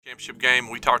championship game.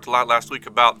 We talked a lot last week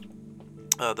about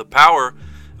the power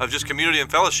of just community and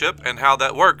fellowship and how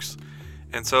that works.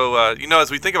 And so,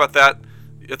 as we think about that,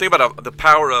 I think about the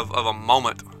power of a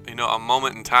moment, a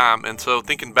moment in time. And so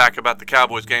thinking back about the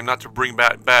Cowboys game, not to bring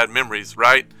back bad memories,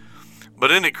 right?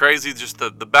 But isn't it crazy just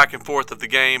the back and forth of the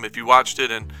game, if you watched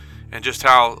it, and just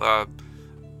how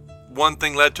one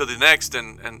thing led to the next,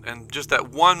 and just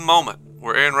that one moment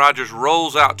where Aaron Rodgers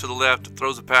rolls out to the left,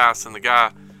 throws a pass, and the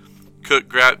guy, Cook,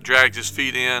 drags his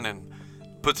feet in and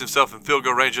puts himself in field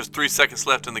goal range, just 3 seconds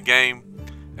left in the game,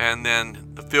 and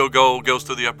then the field goal goes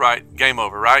through the upright, game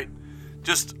over, right?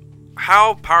 Just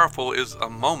how powerful is a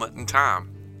moment in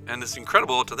time? And it's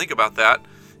incredible to think about that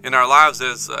in our lives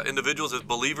as individuals, as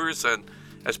believers, and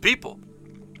as people.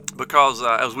 Because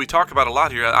as we talk about a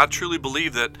lot here, I truly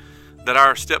believe that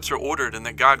our steps are ordered and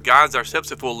that God guides our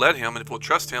steps if we'll let Him and if we'll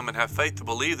trust Him and have faith to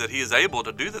believe that He is able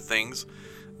to do the things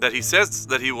that He says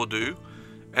that He will do.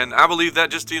 And I believe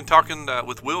that just in talking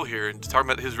with Will here and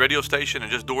talking about his radio station and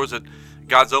just doors that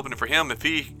God's opening for him, if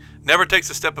he never takes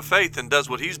a step of faith and does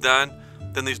what he's done,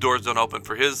 then these doors don't open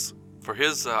for his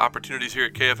opportunities here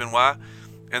at KFNY.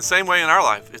 And same way in our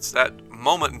life, it's that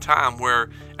moment in time where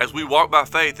as we walk by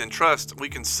faith and trust, we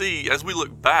can see as we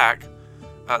look back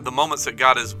the moments that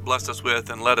God has blessed us with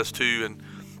and led us to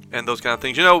and those kind of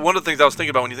things. One of the things I was thinking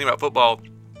about when you think about football,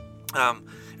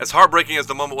 as heartbreaking as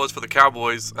the moment was for the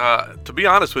Cowboys, to be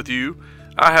honest with you,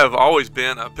 I have always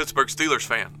been a Pittsburgh Steelers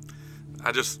fan.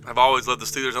 I just have always loved the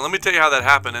Steelers. And let me tell you how that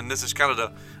happened, and this is kind of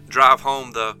to drive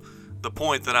home the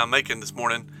point that I'm making this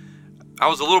morning. I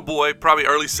was a little boy, probably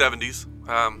early 70s.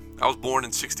 I was born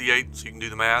in 68, so you can do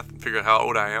the math and figure out how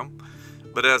old I am.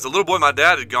 But as a little boy, my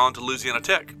dad had gone to Louisiana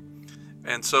Tech.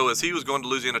 And so as he was going to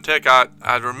Louisiana Tech,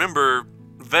 I remember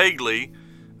vaguely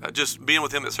just being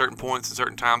with him at certain points and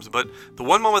certain times. But the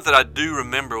one moment that I do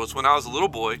remember was when I was a little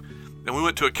boy and we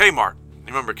went to a Kmart. You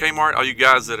remember Kmart? All you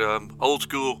guys that old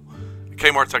school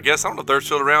Kmarts, I guess. I don't know if they're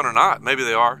still around or not. Maybe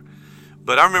they are.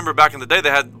 But I remember back in the day they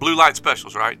had blue light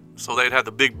specials, right? So they'd have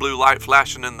the big blue light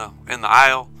flashing in the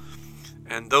aisle,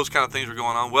 and those kind of things were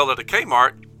going on. Well, at a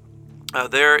Kmart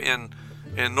there in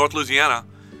North Louisiana,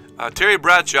 Terry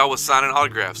Bradshaw was signing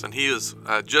autographs, and he was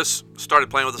just started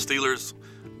playing with the Steelers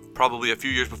probably a few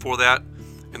years before that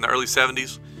in the early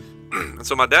 70s. And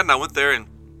so my dad and I went there, and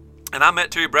I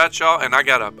met Terry Bradshaw, and I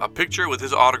got a picture with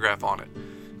his autograph on it.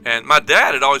 And my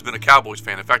dad had always been a Cowboys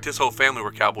fan. In fact, his whole family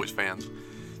were Cowboys fans.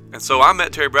 And so I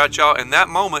met Terry Bradshaw, and that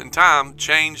moment in time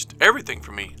changed everything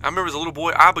for me. I remember as a little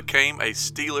boy, I became a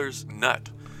Steelers nut.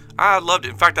 I loved it.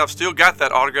 In fact, I've still got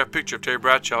that autographed picture of Terry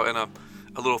Bradshaw in a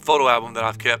little photo album that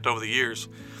I've kept over the years.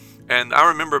 And I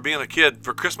remember being a kid,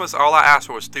 for Christmas, all I asked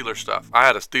for was Steelers stuff. I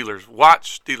had a Steelers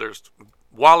watch, Steelers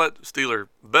wallet, Steelers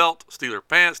belt, Steelers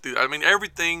pants,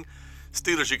 everything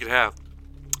Steelers you could have.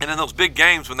 And in those big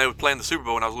games when they would play in the Super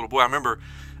Bowl when I was a little boy, I remember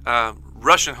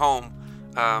rushing home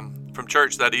from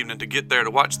church that evening to get there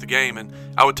to watch the game. And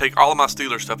I would take all of my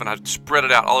Steelers stuff and I'd spread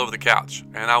it out all over the couch.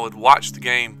 And I would watch the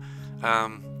game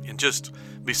and just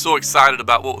be so excited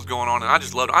about what was going on. And I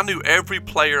just loved it. I knew every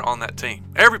player on that team.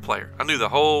 Every player. I knew the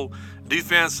whole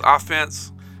defense,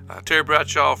 offense, Terry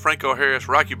Bradshaw, Franco Harris,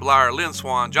 Rocky Bleier, Lynn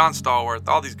Swann, John Stallworth,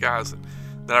 all these guys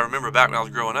that I remember back when I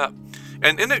was growing up.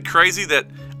 And isn't it crazy that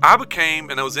I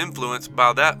became and I was influenced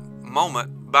by that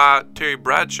moment by Terry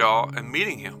Bradshaw and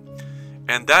meeting him.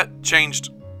 And that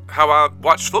changed how I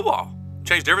watched football.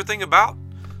 Changed everything about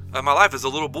my life as a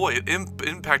little boy. It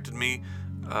impacted me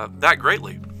that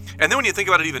greatly. And then when you think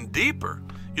about it even deeper,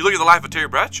 you look at the life of Terry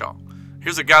Bradshaw.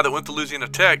 Here's a guy that went to Louisiana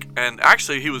Tech, and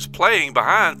actually he was playing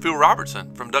behind Phil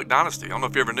Robertson from Duck Dynasty. I don't know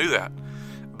if you ever knew that.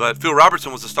 But Phil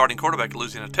Robertson was the starting quarterback at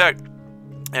Louisiana Tech.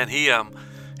 And he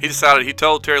decided, he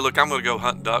told Terry, look, I'm going to go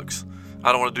hunt ducks.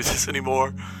 I don't want to do this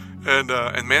anymore. And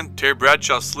man, Terry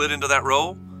Bradshaw slid into that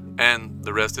role, and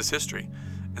the rest is history.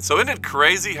 And so isn't it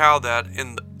crazy how that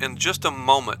in just a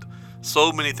moment,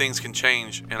 so many things can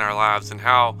change in our lives, and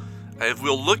how if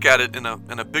we'll look at it in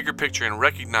a bigger picture and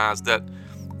recognize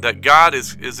that God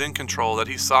is in control, that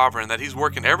He's sovereign, that He's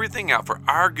working everything out for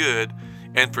our good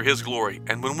and for His glory.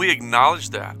 And when we acknowledge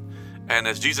that, and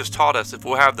as Jesus taught us, if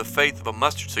we'll have the faith of a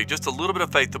mustard seed, just a little bit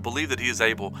of faith to believe that He is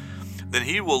able, then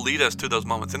He will lead us to those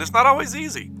moments. And it's not always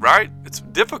easy, right? It's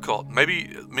difficult.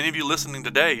 Maybe many of you listening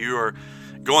today, you are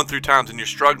going through times and you're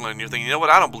struggling and you're thinking, you know what,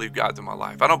 I don't believe God's in my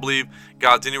life. I don't believe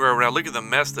God's anywhere around. Look at the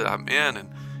mess that I'm in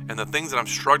and the things that I'm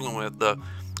struggling with,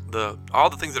 all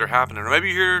the things that are happening. Or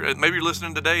maybe you're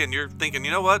listening today and you're thinking,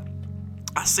 you know what,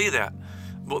 I see that.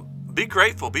 Well, be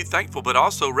grateful, be thankful, but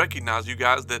also recognize, you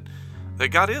guys, that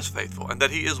God is faithful and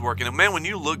that He is working. And man, when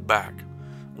you look back,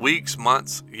 weeks,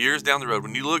 months, years down the road,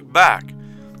 when you look back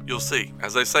you'll see.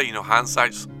 As they say,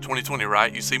 hindsight's 20/20,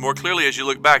 right? You see more clearly as you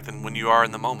look back than when you are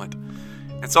in the moment.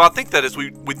 And so I think that as we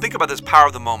think about this power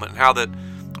of the moment and how that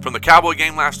from the Cowboy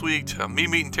game last week to me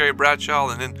meeting Terry Bradshaw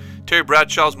and then Terry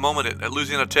Bradshaw's moment at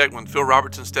Louisiana Tech when Phil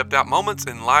Robertson stepped out, moments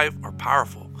in life are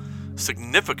powerful,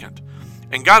 significant.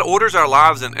 And God orders our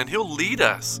lives and He'll lead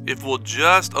us if we'll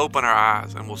just open our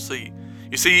eyes and we'll see.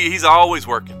 You see, He's always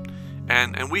working.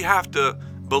 And we have to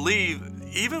believe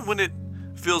even when it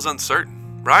feels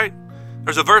uncertain, right?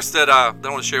 There's a verse that I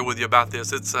want to share with you about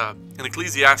this. It's in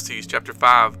Ecclesiastes chapter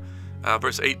 5,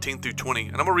 verse 18 through 20.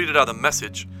 And I'm going to read it out of the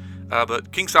Message.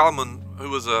 But King Solomon,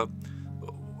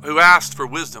 who asked for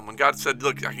wisdom, when God said,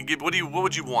 look, I can give, what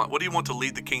would you want? What do you want to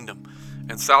lead the kingdom?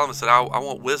 And Solomon said, I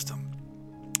want wisdom.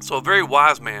 So a very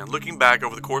wise man, looking back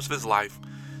over the course of his life,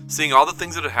 seeing all the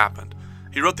things that had happened,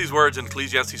 he wrote these words in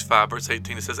Ecclesiastes 5, verse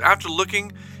 18. It says, after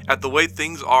looking at the way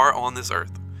things are on this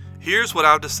earth, here's what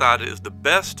I've decided is the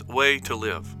best way to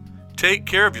live. Take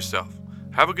care of yourself.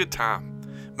 Have a good time.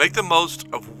 Make the most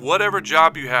of whatever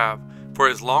job you have for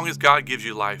as long as God gives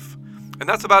you life. And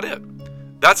that's about it.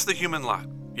 That's the human lot.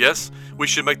 Yes, we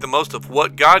should make the most of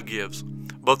what God gives,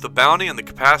 both the bounty and the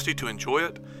capacity to enjoy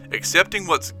it, accepting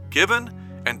what's given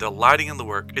and delighting in the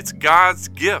work. It's God's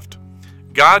gift.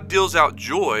 God deals out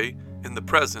joy in the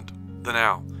present, the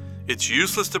now. It's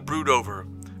useless to brood over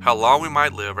how long we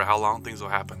might live or how long things will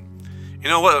happen. You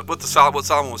know what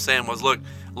Solomon was saying was, look,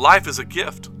 life is a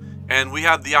gift, and we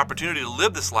have the opportunity to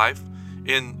live this life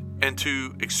and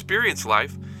to experience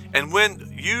life. And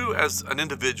when you as an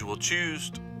individual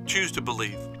choose to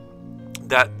believe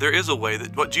that there is a way,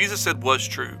 that what Jesus said was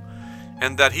true,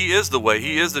 and that He is the way,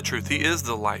 He is the truth, He is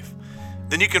the life,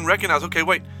 then you can recognize, okay,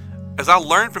 wait, as I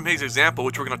learn from His example,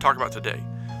 which we're going to talk about today,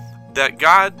 that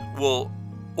God will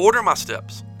order my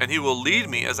steps and He will lead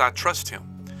me as I trust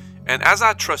Him. And as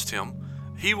I trust Him,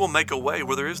 He will make a way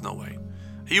where there is no way.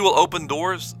 He will open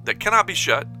doors that cannot be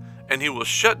shut, and He will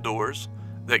shut doors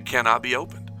that cannot be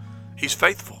opened. He's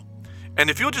faithful. And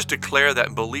if you'll just declare that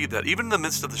and believe that, even in the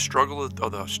midst of the struggle or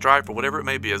the strife or whatever it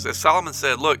may be, as Solomon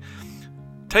said, look,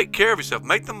 take care of yourself.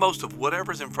 Make the most of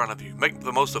whatever's in front of you. Make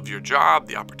the most of your job,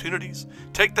 the opportunities.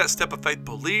 Take that step of faith.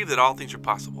 Believe that all things are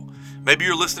possible. Maybe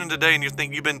you're listening today and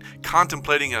you've been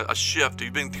contemplating a shift.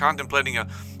 You've been contemplating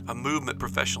a movement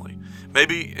professionally.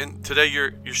 Maybe today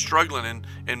you're struggling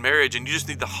in marriage and you just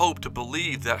need the hope to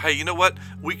believe that, hey, you know what?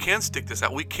 We can stick this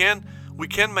out. We can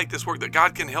make this work, that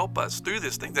God can help us through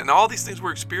this thing. And all these things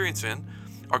we're experiencing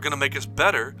are going to make us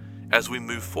better as we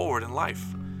move forward in life.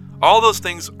 All those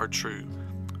things are true.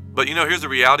 But here's the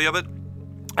reality of it.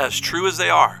 As true as they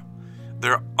are,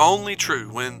 they're only true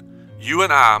when you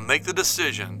and I make the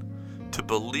decision to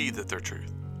believe that they're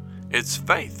truth. It's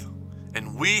faith.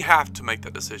 And we have to make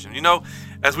that decision.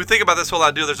 As we think about this whole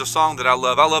idea, there's a song that I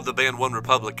love. I love the band One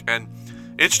Republic. And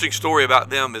interesting story about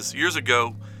them is years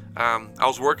ago, I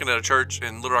was working at a church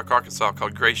in Little Rock, Arkansas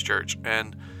called Grace Church.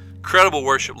 And incredible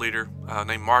worship leader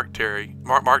named Mark and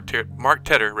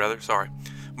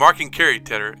Carrie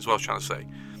Tedder is what I was trying to say.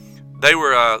 They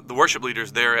were the worship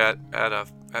leaders there at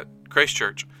Grace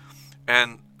Church.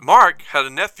 And Mark had a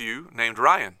nephew named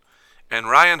Ryan. And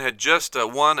Ryan had just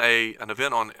won an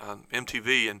event on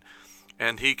MTV,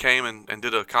 and he came and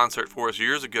did a concert for us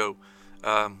years ago.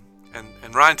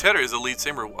 And Ryan Tedder is the lead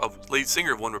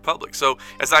singer of One Republic. So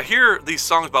as I hear these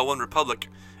songs by One Republic,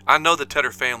 I know the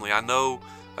Tedder family. I know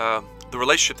the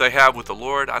relationship they have with the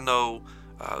Lord. I know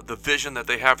the vision that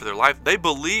they have for their life. They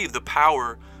believe the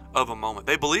power of a moment.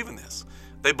 They believe in this.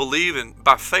 They believe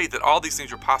by faith that all these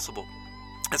things are possible.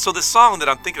 And so this song that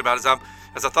I'm thinking about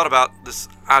as I thought about this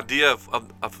idea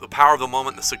of the power of the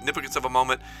moment, the significance of a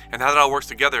moment, and how that all works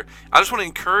together, I just want to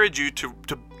encourage you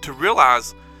to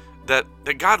realize that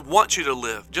God wants you to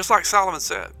live, just like Solomon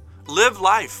said. Live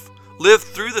life. Live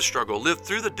through the struggle. Live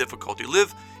through the difficulty.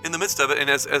 Live in the midst of it. And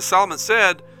as Solomon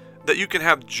said, that you can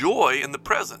have joy in the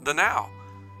present, the now.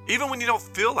 Even when you don't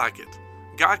feel like it,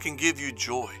 God can give you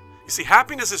joy. You see,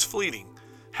 happiness is fleeting.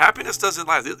 Happiness doesn't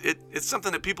last. It's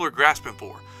something that people are grasping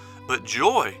for. But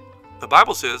joy, the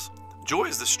Bible says, joy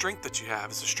is the strength that you have.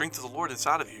 It's the strength of the Lord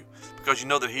inside of you because you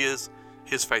know that He is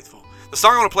faithful. The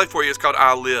song I want to play for you is called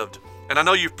I Lived. And I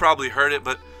know you've probably heard it,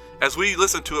 but as we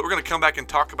listen to it, we're going to come back and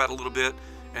talk about it a little bit.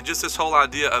 And just this whole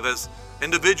idea of as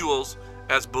individuals,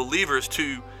 as believers,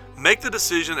 to make the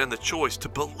decision and the choice to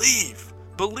believe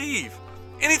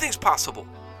anything's possible.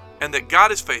 And that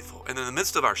God is faithful. And in the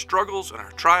midst of our struggles and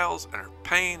our trials and our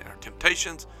pain and our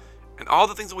temptations and all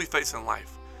the things that we face in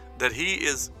life, that He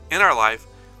is in our life,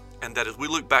 and that as we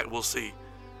look back, we'll see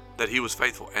that He was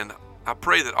faithful. And I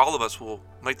pray that all of us will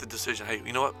make the decision, hey,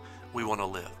 you know what? We want to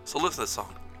live. So listen to this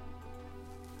song.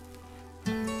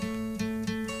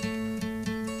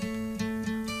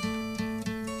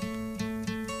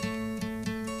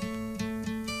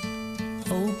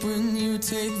 Hope when you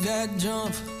take that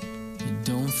jump, you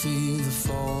don't feel the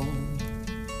fall.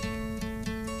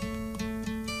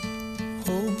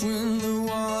 Hope when the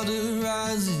water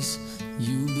rises,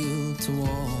 you built a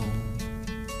wall.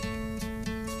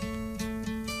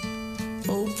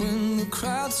 Hope when the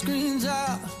crowd screams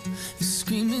out, you're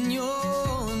screaming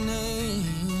your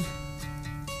name.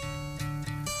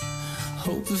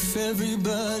 Hope if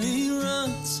everybody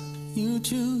runs, you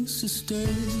choose to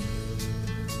stay.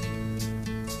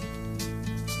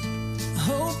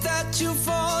 Hope that you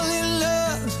fall in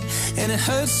love and it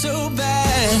hurts so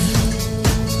bad.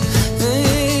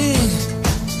 Hey,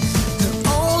 the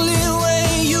only way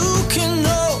you can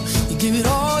know, you give it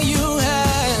all you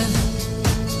had.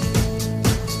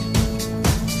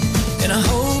 And I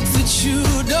hope that you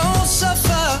don't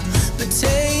suffer, but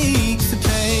take the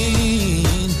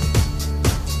pain.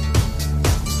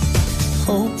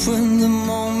 Hope when the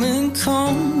moment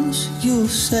comes, you'll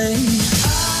say,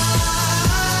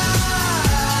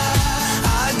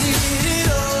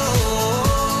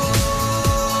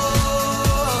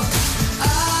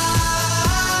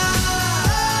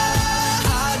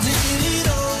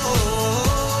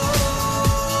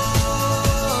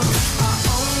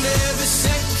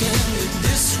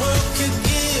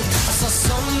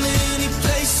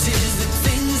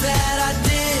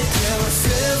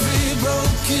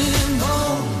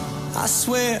 I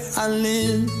swear I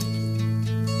lived.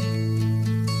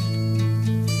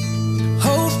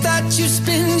 Hope that you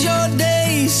spend your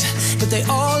days, but they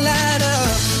all add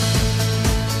up.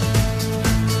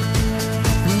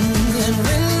 And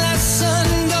when that sun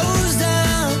goes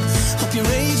down, hope you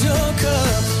raise your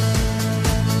cup.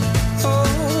 Oh,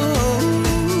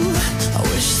 I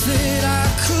wish that I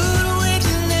could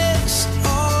witness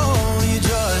all your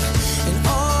joy and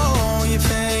all your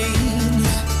pain.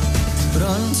 But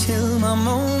until my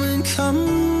moment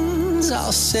comes,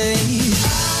 I'll say,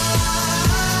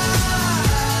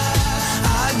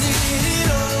 I did it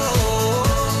all.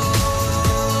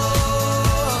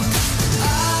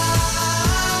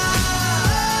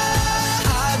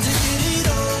 I did it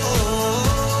all.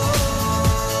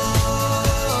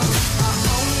 I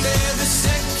owned every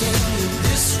second that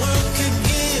this world could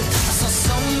give. I saw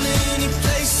so many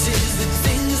places, the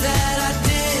things that I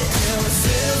did. And with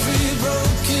every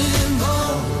broken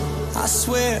bone, I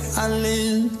swear I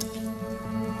lived.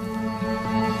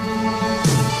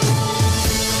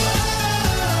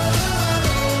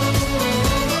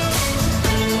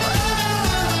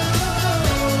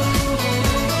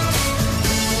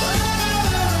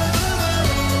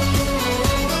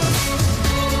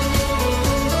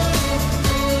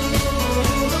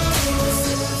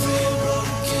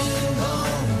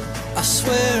 I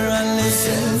swear I lived.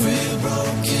 Every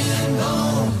broken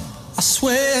bone, I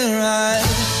swear I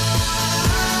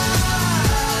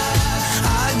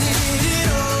did it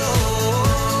all.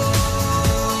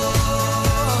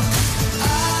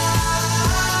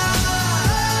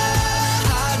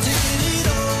 I did it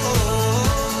all.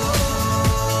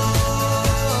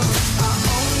 I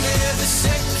owned every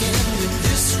second that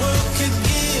this world could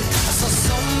give. I saw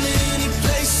so many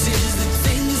places, the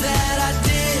things that I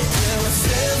did. And with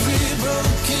every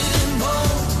broken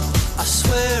bone, I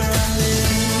swear I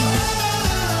lived.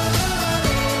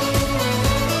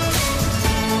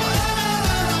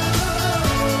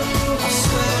 I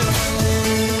swear I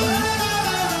lived.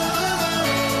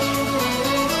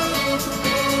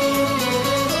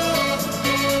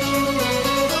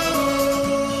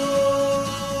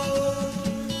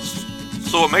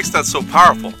 So what makes that so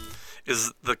powerful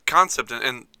is the concept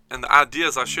and the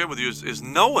ideas I shared with you is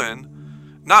knowing,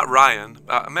 not Ryan.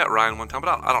 I met Ryan one time,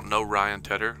 but I don't know Ryan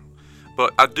Tedder.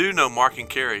 But I do know Mark and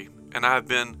Carrie, and I have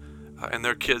been, and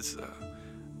their kids,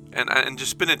 and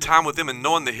just spending time with them and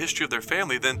knowing the history of their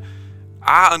family, then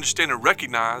I understand and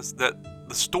recognize that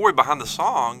the story behind the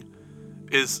song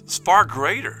is far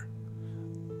greater.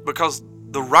 Because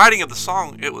the writing of the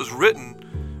song, it was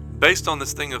written based on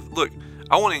this thing of, look,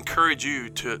 I want to encourage you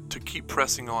to keep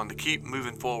pressing on, to keep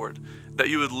moving forward, that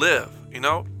you would live,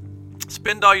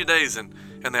 spend all your days and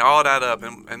they all add up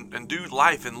and do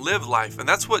life and live life. And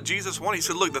that's what Jesus wanted. He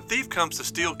said, look, the thief comes to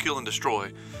steal, kill, and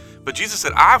destroy. But Jesus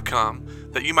said, I've come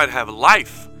that you might have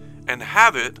life and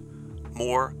have it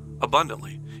more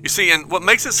abundantly. You see, and what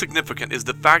makes it significant is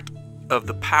the fact of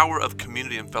the power of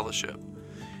community and fellowship.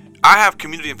 I have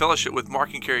community and fellowship with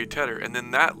Mark and Carrie Tedder, and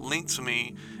then that links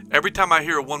me. Every time I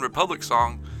hear a One Republic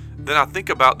song, then I think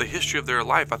about the history of their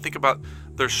life. I think about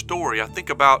their story. I think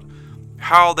about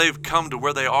how they've come to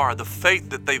where they are, the faith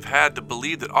that they've had to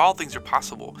believe that all things are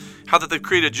possible, how that they've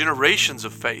created generations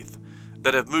of faith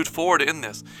that have moved forward in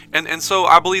this. And so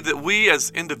I believe that we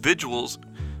as individuals,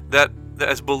 that that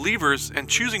as believers and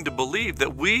choosing to believe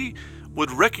that we would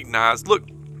recognize, look,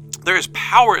 there is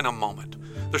power in a moment.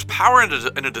 There's power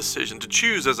in a decision to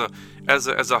choose as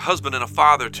a husband and a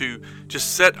father to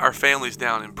just set our families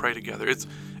down and pray together. It's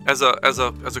as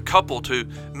a couple to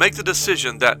make the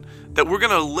decision that we're going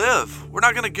to live. We're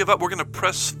not going to give up. We're going to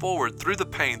press forward through the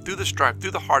pain, through the strife,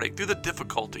 through the heartache, through the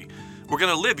difficulty. We're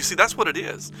going to live. You see, that's what it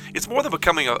is. It's more than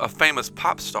becoming a famous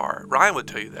pop star. Ryan would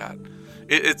tell you that.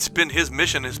 It's been his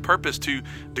mission, his purpose to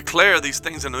declare these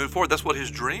things and to move forward. That's what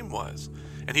his dream was,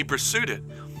 and he pursued it.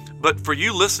 But for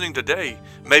you listening today,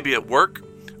 maybe at work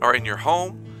or in your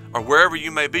home or wherever you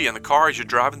may be, in the car as you're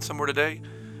driving somewhere today,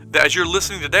 that as you're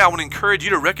listening today, I want to encourage you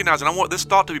to recognize, and I want this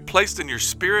thought to be placed in your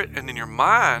spirit and in your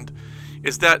mind,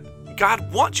 is that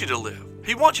God wants you to live.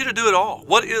 He wants you to do it all.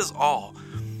 What is all?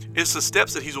 It's the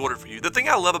steps that he's ordered for you. The thing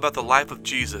I love about the life of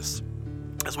Jesus,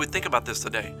 as we think about this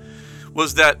today,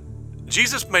 was that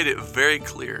Jesus made it very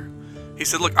clear. He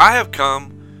said, look, I have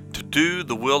come to do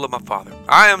the will of my Father.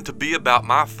 I am to be about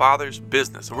my Father's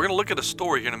business. And we're going to look at a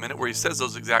story here in a minute where he says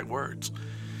those exact words.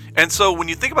 And so when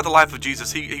you think about the life of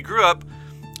Jesus, he grew up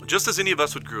just as any of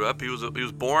us would grow up. He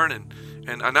was born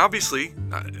and obviously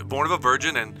born of a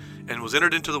virgin and was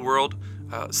entered into the world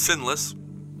sinless.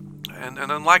 And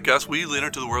unlike us, we enter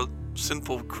into the world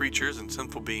sinful creatures and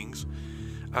sinful beings.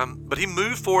 But he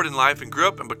moved forward in life and grew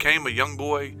up and became a young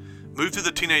boy, moved through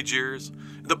the teenage years.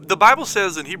 The Bible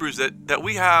says in Hebrews that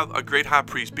we have a great high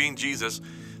priest, being Jesus,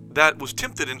 that was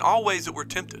tempted in all ways that we're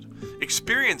tempted,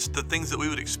 experienced the things that we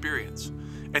would experience.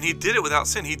 And he did it without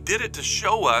sin. He did it to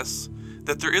show us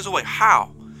that there is a way.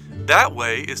 How? That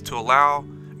way is to allow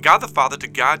God the Father to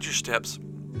guide your steps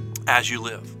as you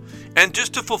live. And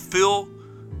just to fulfill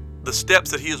the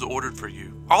steps that he has ordered for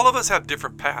you. All of us have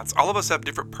different paths. All of us have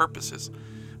different purposes.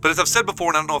 But as I've said before,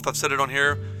 and I don't know if I've said it on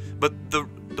here, but the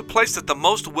place that the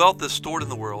most wealth is stored in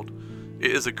the world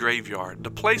is a graveyard.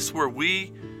 The place where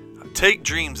we take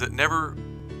dreams that never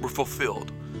were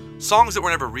fulfilled, songs that were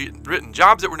never written,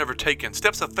 jobs that were never taken,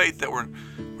 steps of faith that were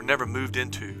never moved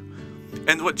into.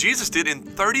 And what Jesus did in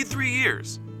 33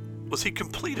 years was he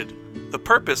completed the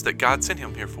purpose that God sent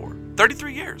him here for.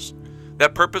 33 years.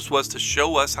 That purpose was to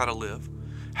show us how to live,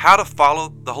 how to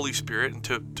follow the Holy Spirit and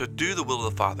to do the will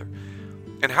of the Father,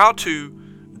 and how to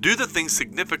do the things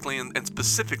significantly and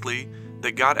specifically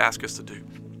that God asked us to do.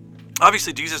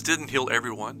 Obviously, Jesus didn't heal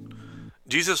everyone.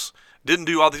 Jesus didn't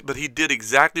do all this, but he did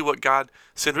exactly what God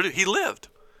sent him to do. He lived.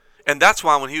 And that's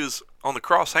why when he was on the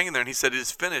cross hanging there and he said, it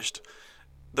is finished,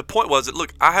 the point was that,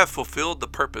 look, I have fulfilled the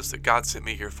purpose that God sent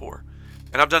me here for.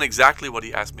 And I've done exactly what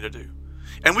he asked me to do.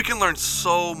 And we can learn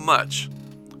so much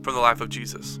from the life of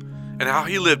Jesus and how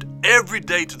he lived every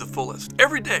day to the fullest.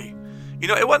 Every day. You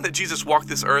know, it wasn't that Jesus walked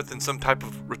this earth in some type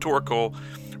of rhetorical,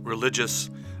 religious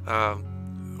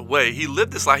way. He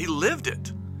lived this life. He lived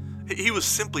it. He was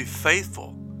simply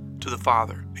faithful to the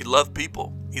Father. He loved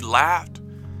people. He laughed.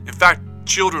 In fact,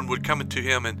 children would come to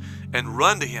him and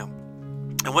run to him.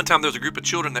 And one time there was a group of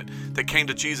children that came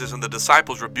to Jesus, and the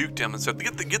disciples rebuked him and said,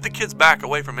 get the kids back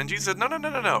away from him. And Jesus said, no.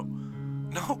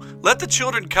 No, let the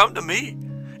children come to me.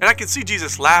 And I can see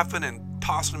Jesus laughing and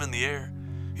tossing them in the air.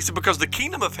 He said, because the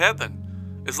kingdom of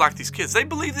heaven is like these kids. They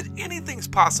believe that anything's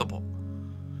possible.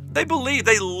 They believe,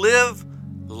 they live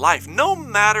life, no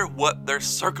matter what their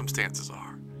circumstances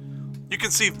are. You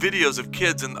can see videos of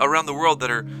kids around the world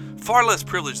that are far less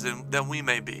privileged than we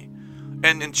may be.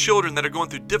 And children that are going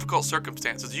through difficult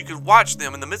circumstances. You can watch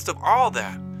them in the midst of all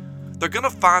that. They're going to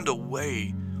find a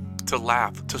way to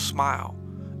laugh, to smile.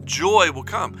 Joy will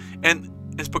come. And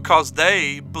it's because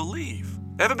they believe.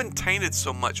 They haven't been tainted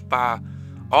so much by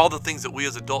all the things that we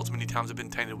as adults many times have been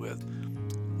tainted with.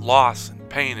 Loss and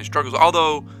pain and struggles.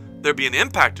 Although they're being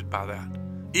impacted by that.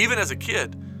 Even as a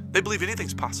kid, they believe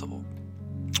anything's possible.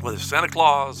 Whether it's Santa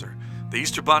Claus or the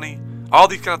Easter Bunny, all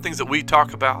these kind of things that we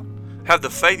talk about. Have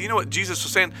the faith. You know what Jesus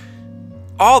was saying?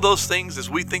 All those things, as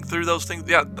we think through those things,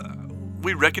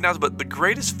 we recognize, but the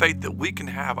greatest faith that we can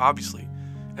have, obviously,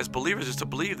 as believers, is to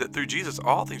believe that through Jesus,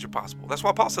 all things are possible. That's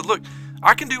why Paul said, look,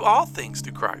 I can do all things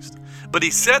through Christ. But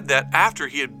he said that after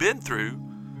he had been through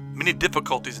many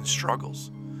difficulties and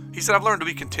struggles. He said, I've learned to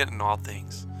be content in all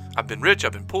things. I've been rich,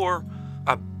 I've been poor,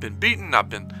 I've been beaten, I've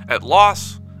been at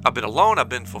loss, I've been alone, I've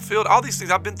been fulfilled. All these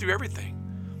things, I've been through everything.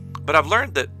 But I've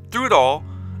learned that through it all,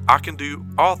 I can do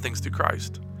all things through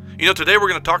Christ. You know, today we're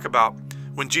going to talk about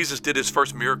when Jesus did his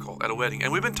first miracle at a wedding.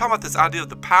 And we've been talking about this idea of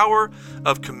the power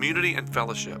of community and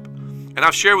fellowship. And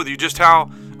I've shared with you just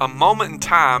how a moment in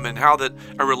time and how that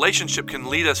a relationship can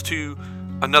lead us to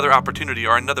another opportunity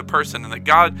or another person. And that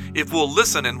God, if we'll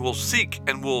listen and we'll seek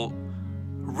and we'll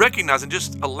recognize and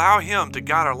just allow him to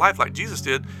guide our life like Jesus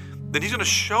did, then he's going to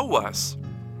show us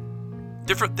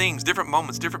different things, different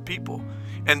moments, different people.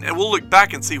 And we'll look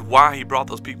back and see why he brought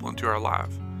those people into our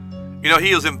life. You know,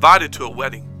 he was invited to a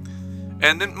wedding.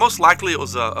 And then most likely it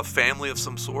was a family of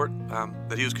some sort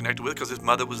that he was connected with, because his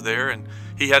mother was there and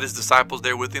he had his disciples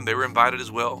there with him. They were invited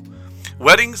as well.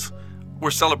 Weddings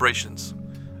were celebrations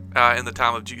in the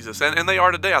time of Jesus. And they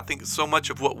are today. I think so much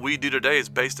of what we do today is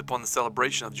based upon the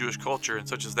celebration of Jewish culture and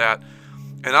such as that.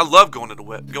 And I love going to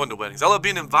weddings. I love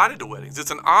being invited to weddings.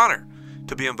 It's an honor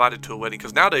to be invited to a wedding,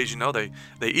 because nowadays, you know, they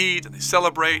eat and they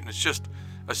celebrate, and it's just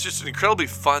an incredibly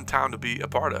fun time to be a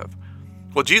part of.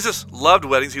 Well, Jesus loved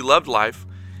weddings. He loved life,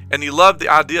 and he loved the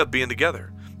idea of being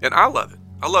together. And I love it.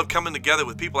 I love coming together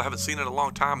with people I haven't seen in a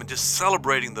long time and just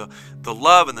celebrating the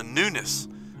love and the newness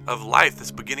of life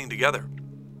that's beginning together.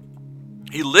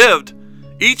 He lived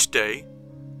each day,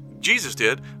 Jesus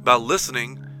did, by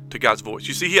listening to God's voice.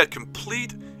 You see, he had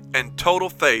complete and total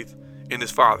faith in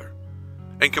his Father.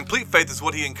 And complete faith is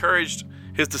what he encouraged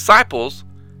his disciples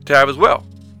to have as well.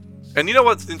 And you know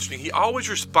what's interesting? He always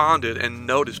responded and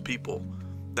noticed people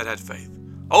that had faith.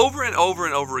 Over and over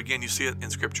and over again, you see it in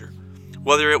Scripture.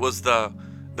 Whether it was the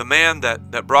man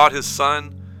that brought his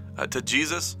son to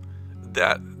Jesus,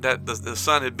 that the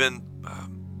son had been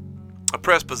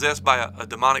oppressed, possessed by a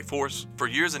demonic force for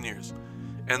years and years.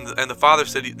 And the father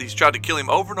said he's tried to kill him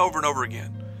over and over and over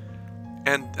again.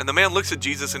 And the man looks at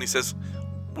Jesus and he says,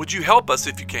 "Would you help us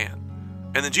if you can?"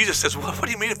 And then Jesus says, "What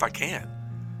do you mean if I can?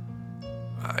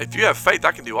 If you have faith,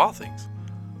 I can do all things."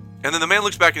 And then the man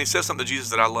looks back and he says something to Jesus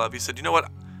that I love. He said, "You know what?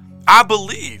 I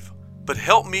believe, but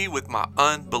help me with my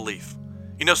unbelief."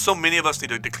 You know, so many of us need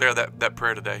to declare that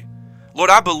prayer today. Lord,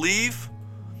 I believe,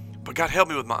 but God, help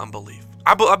me with my unbelief.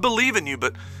 I believe in you,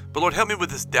 but Lord, help me with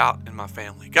this doubt in my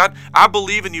family. God, I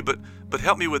believe in you, but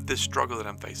help me with this struggle that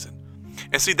I'm facing.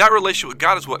 And see, that relationship with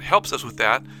God is what helps us with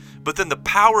that. But then the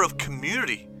power of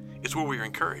community is where we're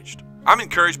encouraged. I'm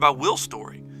encouraged by Will's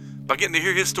story, by getting to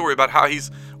hear his story about how he's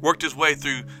worked his way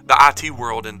through the IT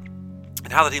world and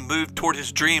how that he moved toward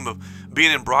his dream of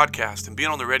being in broadcast and being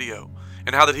on the radio,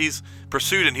 and how that he's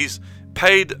pursued and he's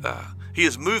paid, he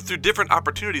has moved through different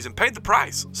opportunities and paid the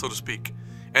price, so to speak,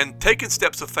 and taken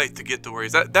steps of faith to get to where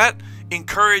he's at. That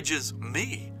encourages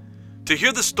me to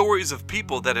hear the stories of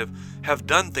people that have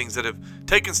done things, that have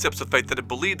taken steps of faith, that have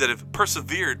believed, that have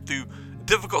persevered through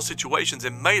difficult situations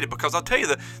and made it. Because I'll tell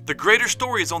you, the greater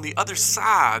story is on the other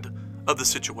side of the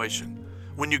situation.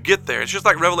 When you get there, it's just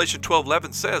like Revelation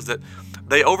 12:11 says, that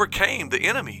they overcame the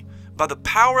enemy by the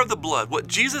power of the blood, what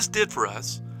Jesus did for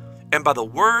us, and by the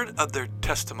word of their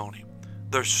testimony,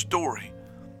 their story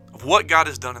of what God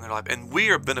has done in their life. And we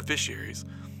are beneficiaries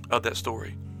of that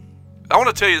story. I want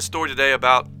to tell you a story today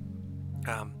about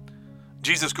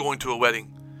Jesus going to a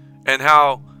wedding, and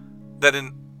how that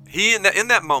in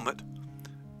that moment,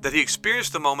 that he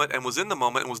experienced the moment and was in the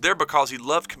moment and was there because he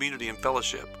loved community and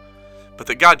fellowship. But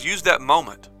that God used that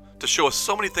moment to show us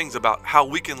so many things about how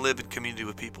we can live in community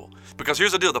with people. Because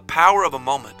here's the deal, the power of a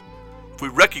moment, if we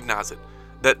recognize it,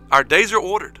 that our days are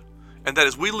ordered, and that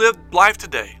as we live life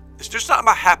today, it's just not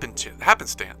by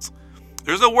happenstance.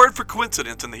 There's no word for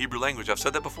coincidence in the Hebrew language. I've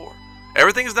said that before.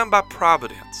 Everything is done by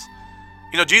providence.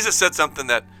 You know, Jesus said something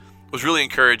that was really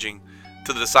encouraging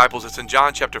to the disciples. It's in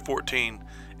John chapter 14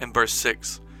 and verse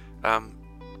 6.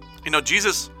 You know,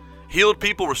 Jesus healed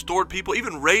people, restored people,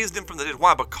 even raised them from the dead.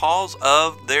 Why? Because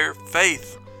of their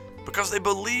faith. Because they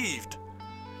believed.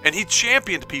 And he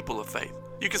championed people of faith.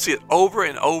 You can see it over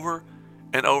and over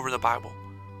and over in the Bible.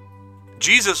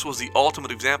 Jesus was the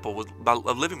ultimate example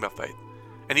of living by faith.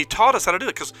 And he taught us how to do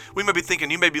it. Because we may be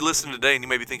thinking, you may be listening today and you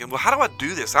may be thinking, well, how do I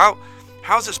do this?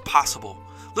 How is this possible?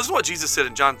 Listen to what Jesus said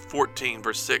in John 14,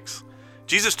 verse 6.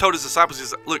 Jesus told his disciples, he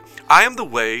said, "Look, I am the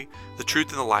way, the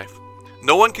truth, and the life.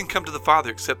 No one can come to the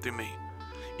Father except through me.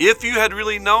 If you had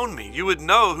really known me, you would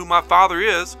know who my Father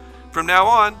is. From now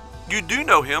on, you do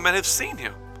know him and have seen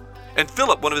him." And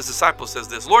Philip, one of his disciples, says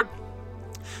this, "Lord,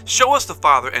 show us the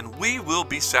Father and we will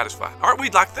be satisfied." Aren't we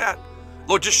like that?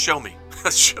 Lord, just show me.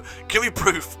 Give me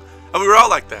proof. I mean, we're all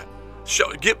like that.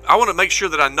 I want to make sure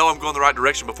that I know I'm going the right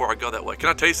direction before I go that way. Can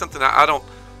I tell you something? I don't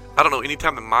know any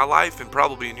time in my life, and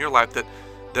probably in your life, that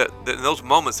in those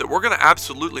moments that we're going to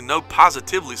absolutely know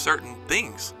positively certain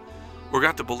things. We're going to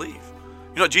have to believe.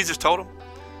 You know what Jesus told him?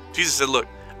 Jesus said, "Look,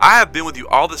 I have been with you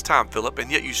all this time, Philip,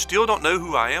 and yet you still don't know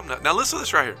who I am." Now listen to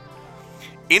this right here.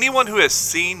 "Anyone who has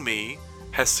seen me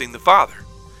has seen the Father.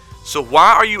 So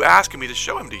why are you asking me to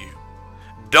show him to you?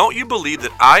 Don't you believe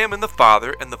that I am in the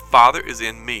Father and the Father is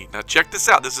in me?" Now check this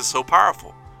out. This is so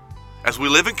powerful. As we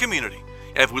live in community,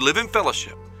 as we live in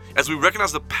fellowship, as we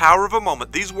recognize the power of a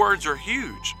moment, these words are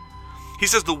huge. He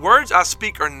says, "The words I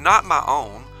speak are not my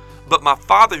own, but my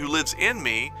Father who lives in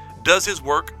me does his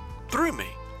work through me.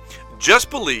 Just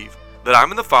believe that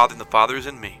I'm in the Father and the Father is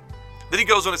in me. Then he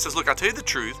goes on and says, look, I tell you the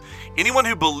truth. Anyone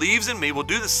who believes in me will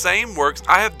do the same works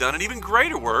I have done and even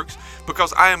greater works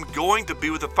because I am going to be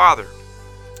with the Father.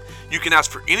 You can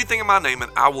ask for anything in my name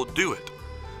and I will do it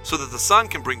so that the Son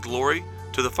can bring glory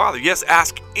to the Father. Yes,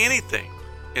 ask anything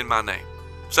in my name.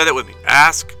 Say that with me.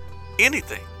 Ask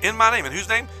anything in my name. In whose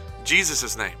name?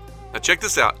 Jesus' name. Now check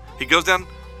this out. He goes down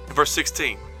in verse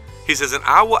 16. He says, and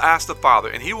I will ask the Father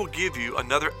and he will give you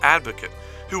another advocate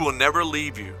who will never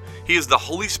leave you. He is the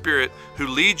Holy Spirit who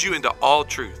leads you into all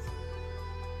truth.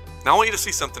 Now I want you to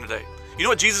see something today. You know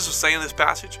what Jesus was saying in this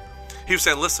passage? He was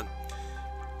saying, listen,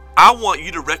 I want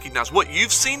you to recognize what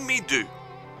you've seen me do,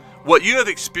 what you have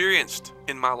experienced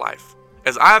in my life,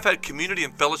 as I have had community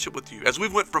and fellowship with you, as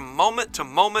we've went from moment to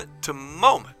moment to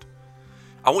moment.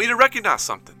 I want you to recognize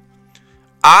something.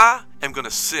 I am going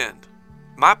to send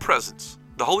my presence,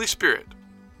 the Holy Spirit,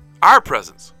 our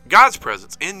presence, God's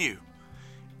presence in you,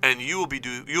 and you'll be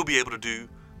able to do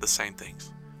the same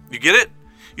things. You get it?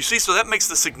 You see, so that makes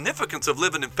the significance of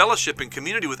living in fellowship and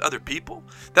community with other people.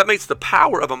 That makes the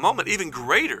power of a moment even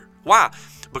greater. Why?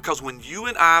 Because when you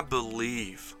and I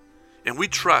believe and we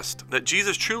trust that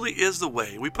Jesus truly is the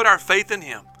way, we put our faith in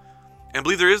him and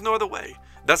believe there is no other way.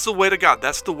 That's the way to God.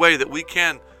 That's the way that we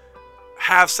can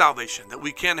have salvation, that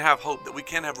we can have hope, that we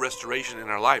can have restoration in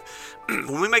our life.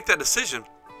 When we make that decision,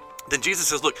 then Jesus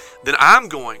says, look, then I'm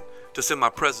going to send my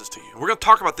presence to you. We're going to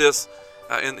talk about this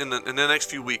in the next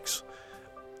few weeks,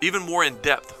 even more in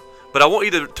depth. But I want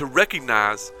you to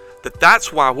recognize that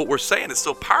that's why what we're saying is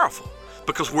so powerful.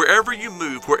 Because wherever you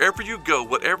move, wherever you go,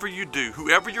 whatever you do,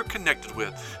 whoever you're connected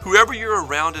with, whoever you're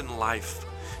around in life,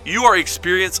 you are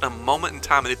experiencing a moment in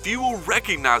time. And if you will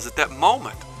recognize that that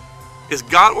moment is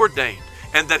God ordained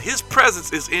and that his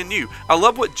presence is in you. I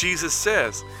love what Jesus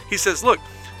says. He says, look,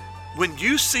 when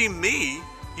you see me,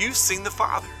 you've seen the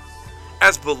Father.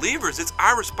 As believers, it's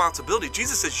our responsibility.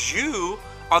 Jesus says, you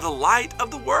are the light of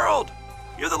the world.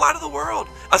 You're the light of the world.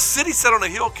 A city set on a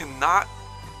hill cannot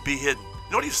be hidden.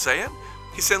 You know what he's saying?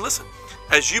 He's saying, listen,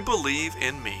 as you believe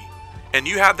in me and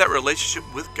you have that relationship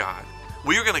with God,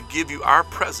 we are going to give you our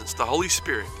presence, the Holy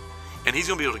Spirit, and he's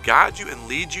going to be able to guide you and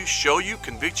lead you, show you,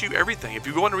 convict you, everything. If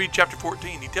you go on to read chapter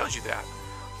 14, he tells you that.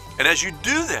 And as you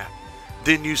do that,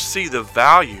 then you see the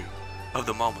value of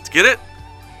the moments. Get it?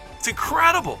 It's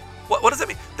incredible. What does that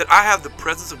mean? That I have the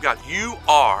presence of God. You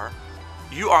are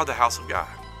the house of God.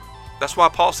 That's why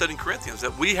Paul said in Corinthians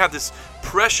that we have this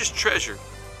precious treasure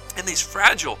in these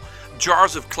fragile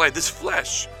jars of clay, this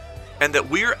flesh, and that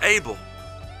we are able,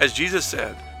 as Jesus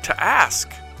said, to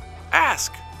ask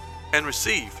and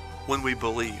receive when we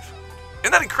believe.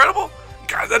 Isn't that incredible?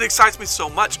 God, that excites me so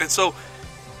much. And so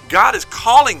God is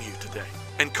calling you today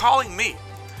and calling me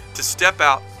to step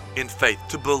out in faith,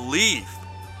 to believe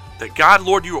that God,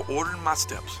 Lord, you are ordering my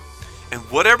steps. And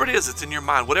whatever it is that's in your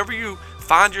mind, whatever you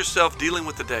find yourself dealing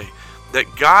with today, that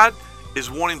God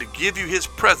is wanting to give you his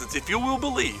presence if you will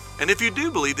believe. And if you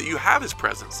do believe that you have his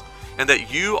presence and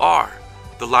that you are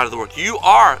the light of the world, you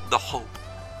are the hope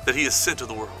that he has sent to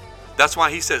the world. That's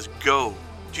why he says, go.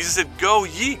 Jesus said, go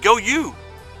ye, go you,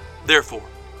 therefore,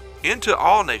 into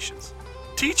all nations,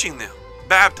 teaching them,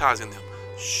 baptizing them,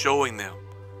 showing them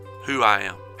who I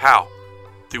am. How?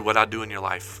 Through what I do in your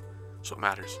life. That's what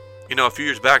matters. You know, a few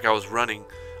years back, I was running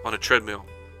on a treadmill,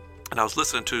 and I was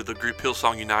listening to the group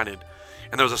Hillsong United,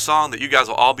 and there was a song that you guys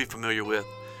will all be familiar with,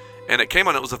 and it came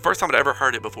on. It was the first time I'd ever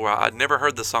heard it before. I'd never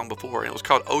heard the song before, and it was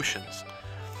called Oceans.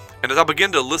 And as I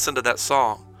began to listen to that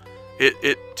song,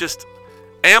 it just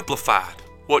amplified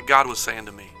what God was saying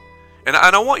to me. And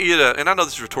I want you to, and I know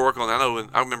this is rhetorical, and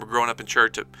I remember growing up in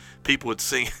church that people would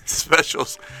sing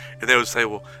specials, and they would say,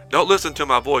 well, don't listen to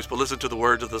my voice, but listen to the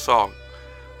words of the song.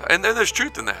 And then there's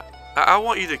truth in that. I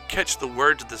want you to catch the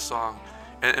words of this song,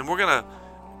 and we're going to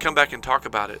come back and talk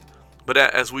about it. But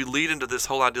as we lead into this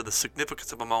whole idea of the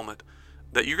significance of a moment,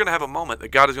 that you're going to have a moment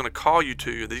that God is going to call you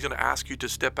to, that he's going to ask you to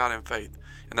step out in faith.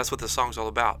 And that's what this song's all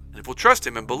about. And if we'll trust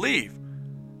him and believe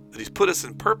that he's put us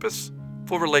in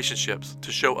purposeful relationships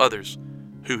to show others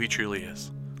who he truly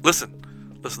is. Listen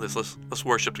to this. Let's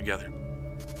worship together.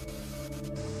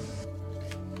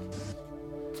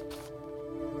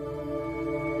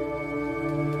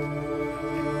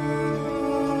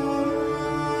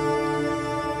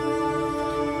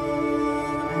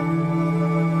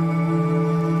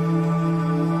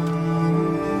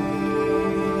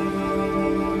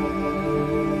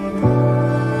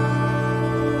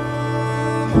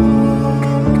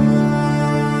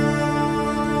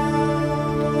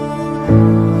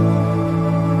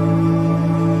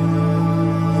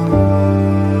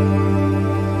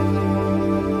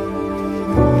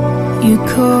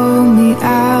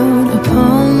 out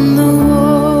upon the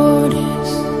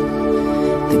waters,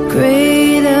 the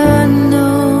great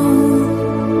unknown,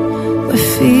 where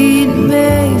feet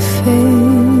may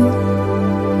fail.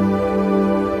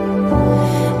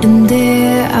 And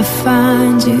there I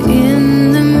find you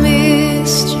in the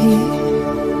mystery,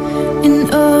 in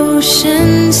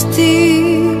oceans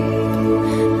deep,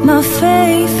 my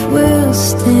faith will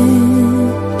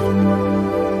stand.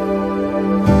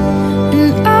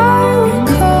 And I will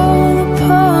call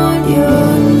upon your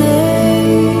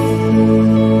name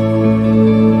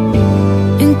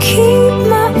and keep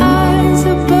my eyes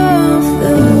above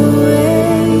the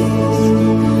waves.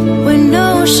 When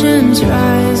oceans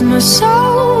rise, my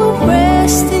soul will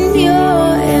rest in your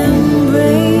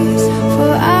embrace,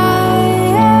 for I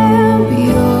am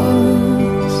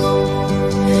yours.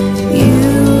 You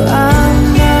are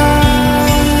mine.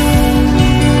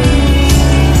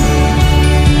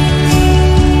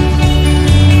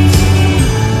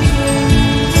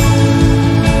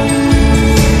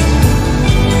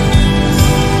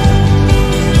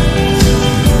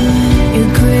 Your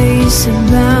grace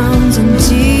abounds in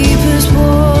deepest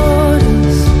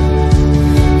waters.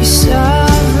 Your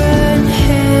sovereign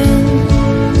hand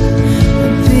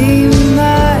will be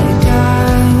my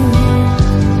guide.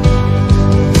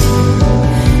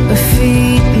 Where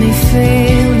feet may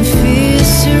fail and fear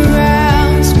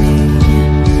surrounds me,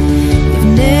 you've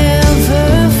never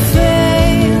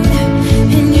failed,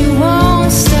 and you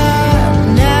won't stop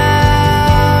now.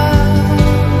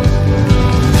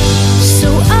 So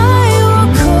I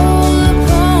will call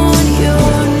upon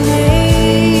your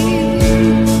name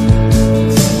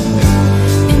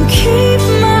and keep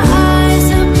my eyes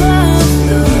above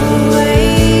the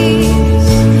waves.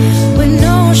 When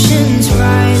oceans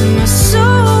rise, my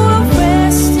soul will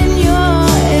rest in your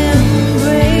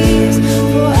embrace,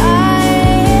 for I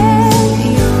am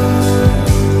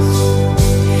yours,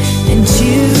 and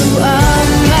you are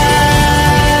mine.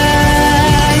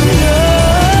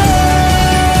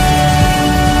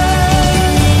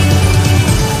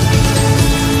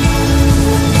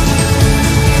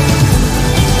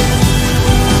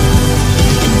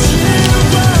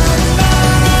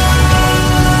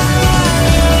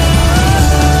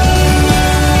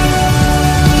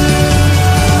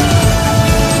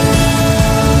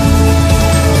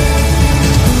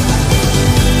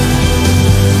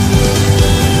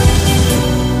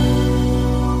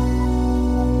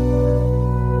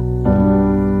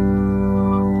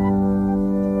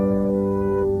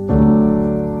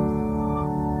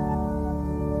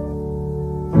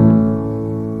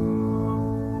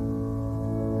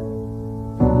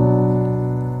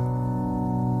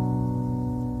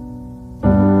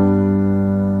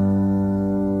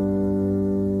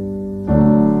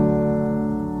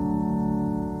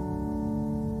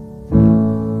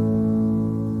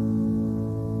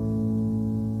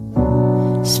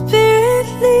 Spirit,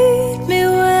 lead me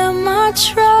where my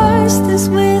trust is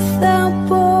without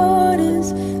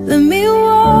borders. Let me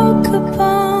walk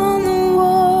upon the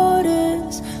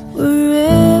waters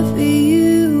wherever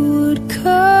you would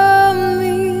call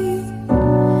me.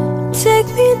 Take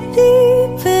me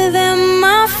deeper than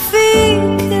my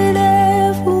feet could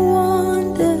ever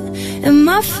wander, and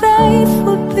my faith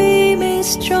will be made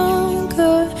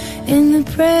stronger in the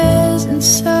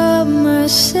presence of my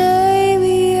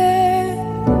Savior.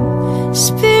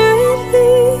 Spirit,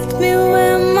 lead me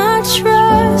where my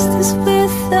trust is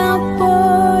without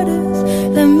borders.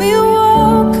 Let me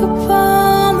walk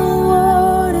upon the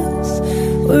waters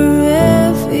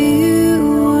wherever you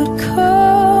would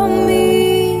call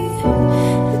me.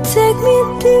 Take me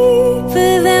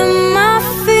deeper than my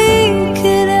feet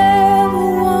could ever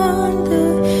wander,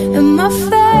 and my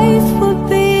faith will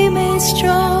be made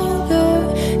stronger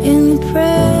in the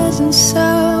presence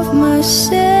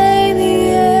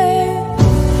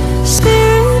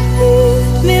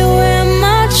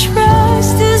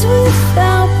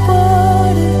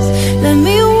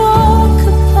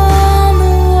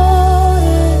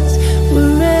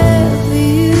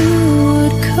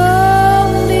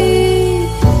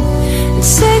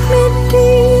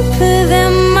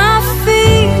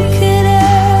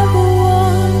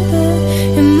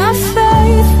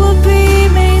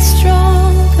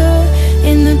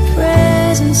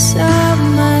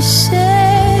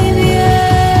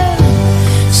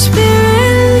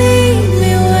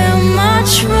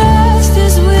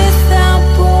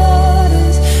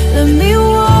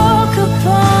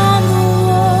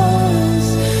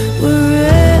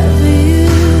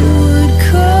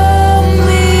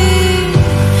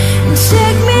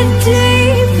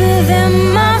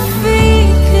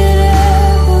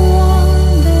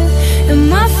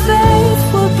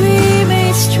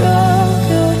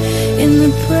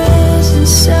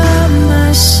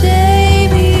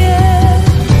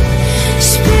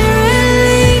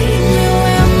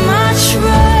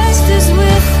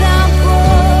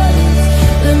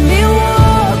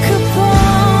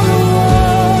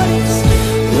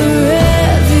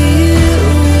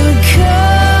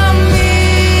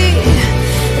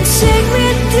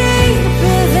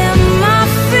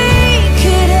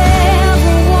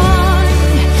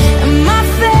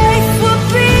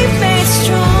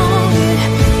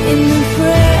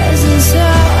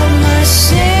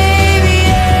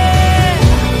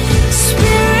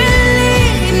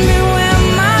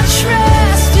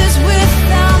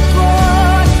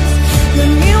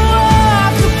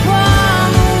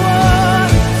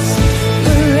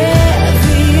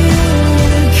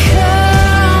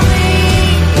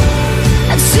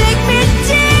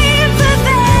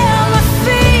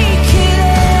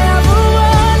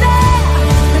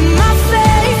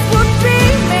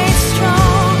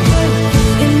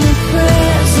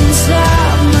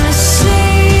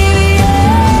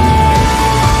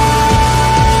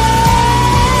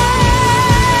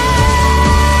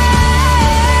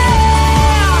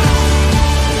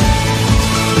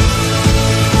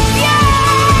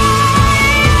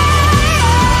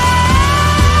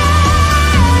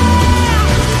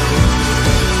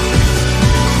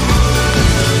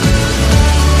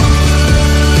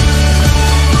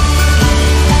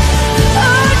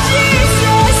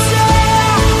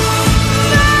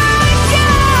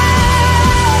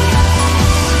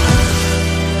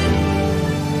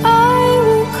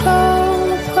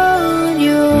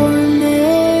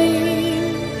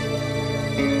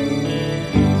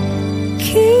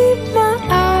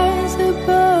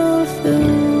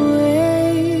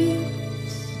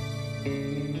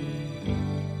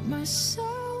My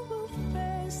soul will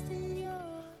rest in your.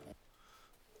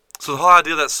 So the whole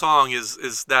idea of that song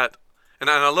is that, and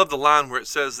I love the line where it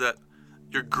says that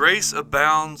your grace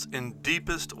abounds in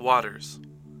deepest waters.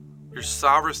 Your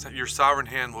sovereign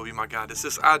hand will be my guide. It's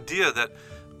this idea that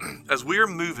as we are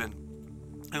moving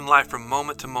in life from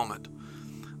moment to moment,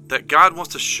 that God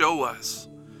wants to show us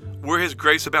where his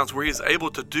grace abounds, where he is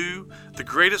able to do the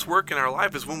greatest work in our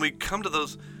life is when we come to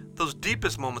those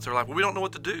deepest moments in our life where we don't know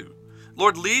what to do.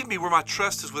 Lord, lead me where my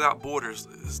trust is without borders.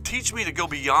 Teach me to go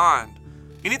beyond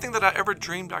anything that I ever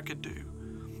dreamed I could do.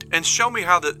 And show me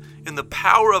how that in the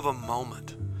power of a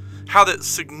moment, how that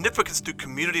significance through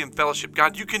community and fellowship,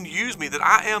 God, you can use me, that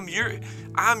I'm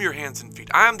your hands and feet.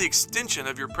 I am the extension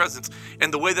of your presence,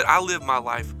 and the way that I live my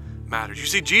life matters. You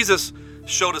see, Jesus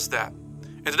showed us that.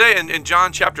 And today in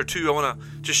John chapter 2, I want to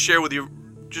just share with you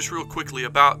just real quickly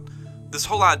about this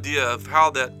whole idea of how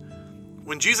that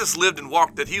when Jesus lived and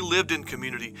walked, that he lived in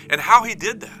community and how he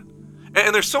did that.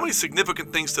 And there's so many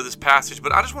significant things to this passage,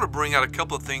 but I just want to bring out a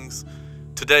couple of things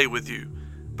today with you.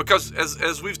 Because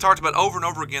as we've talked about over and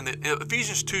over again, that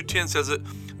Ephesians 2:10 says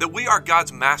that we are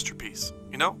God's masterpiece.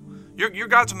 You know, you're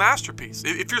God's masterpiece.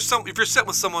 If you're sitting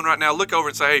with someone right now, look over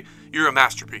and say, "Hey, you're a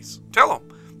masterpiece." Tell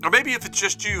them. Or maybe if it's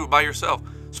just you by yourself,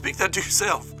 speak that to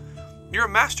yourself. You're a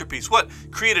masterpiece. What?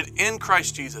 Created in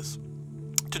Christ Jesus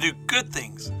to do good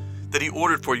things that he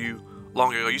ordered for you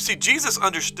long ago. You see, Jesus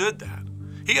understood that.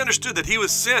 He understood that he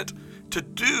was sent to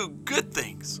do good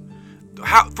things.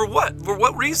 How? For what? For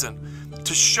what reason?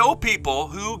 To show people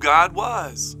who God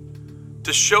was.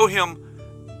 To show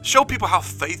people how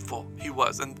faithful he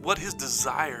was and what his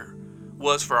desire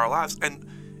was for our lives,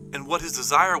 and what his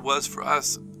desire was for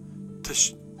us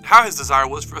how his desire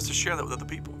was for us to share that with other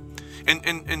people.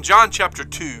 In John chapter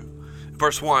 2,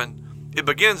 verse 1, it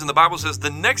begins, and the Bible says, the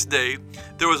next day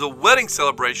there was a wedding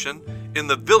celebration in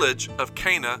the village of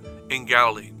Cana in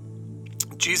Galilee.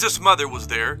 Jesus' mother was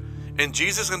there, and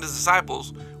Jesus and his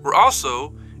disciples were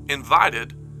also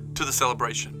invited to the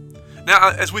celebration. Now,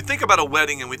 as we think about a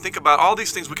wedding and we think about all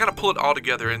these things, we kind of pull it all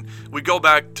together, and we go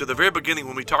back to the very beginning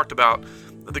when we talked about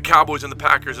the Cowboys and the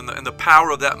Packers and the power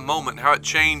of that moment, how it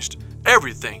changed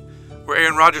everything, where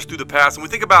Aaron Rodgers threw the pass. And we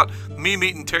think about me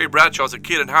meeting Terry Bradshaw as a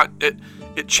kid and how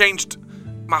it changed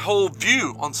my whole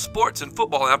view on sports and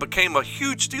football, and I became a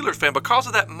huge Steelers fan because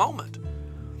of that moment.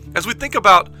 As we think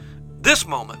about this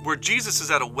moment where Jesus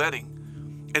is at a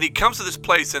wedding and he comes to this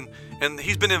place and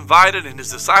he's been invited and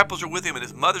his disciples are with him and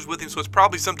his mother's with him, so it's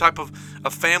probably some type of a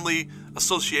family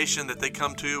association that they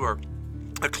come to or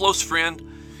a close friend,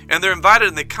 and they're invited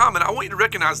and they come. And I want you to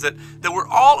recognize that we're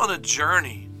all on a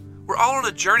journey. We're all on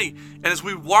a journey, and as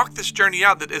we walk this journey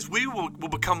out, that as we will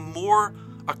become more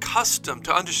accustomed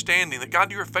to understanding that,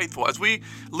 God, you are faithful. As we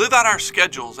live out our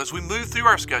schedules, as we move through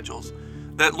our schedules,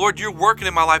 that, Lord, you're working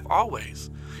in my life always.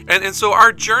 And so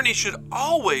our journey should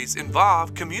always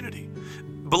involve community.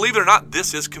 Believe it or not,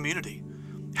 this is community.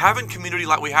 Having community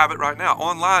like we have it right now,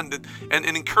 online, and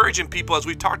encouraging people, as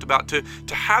we talked about, to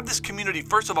have this community,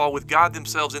 first of all, with God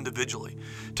themselves individually.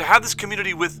 To have this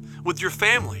community with your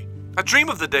family. I dream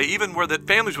of the day even where that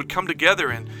families would come together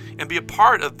and be a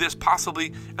part of this,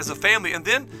 possibly as a family, and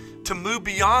then to move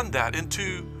beyond that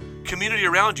into community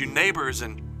around you, neighbors,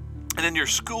 and in your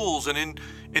schools, and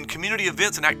in community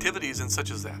events and activities and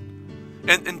such as that.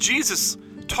 And Jesus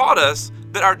taught us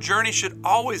that our journey should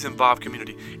always involve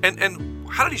community. And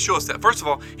how did he show us that? First of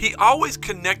all, he always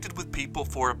connected with people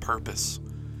for a purpose.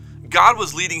 God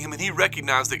was leading him, and he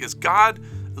recognized that as God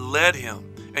led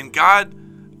him and God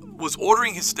was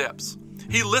ordering his steps,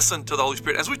 he listened to the Holy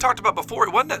Spirit. As we talked about before,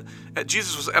 it wasn't that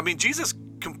Jesus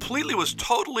completely was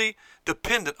totally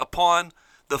dependent upon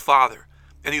the Father.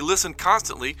 And he listened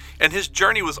constantly, and his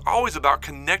journey was always about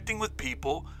connecting with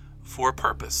people for a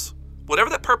purpose.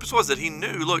 Whatever that purpose was, that he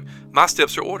knew, look, my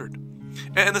steps are ordered.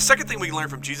 And the second thing we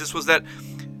learned from Jesus was that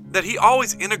he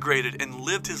always integrated and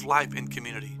lived his life in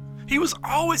community. He was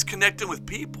always connecting with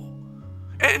people.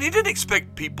 And he didn't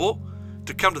expect people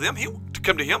to come to him.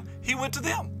 He went to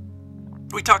them.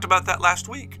 We talked about that last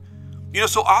week. You know,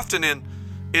 so often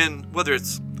in whether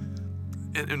it's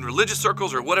in religious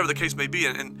circles or whatever the case may be,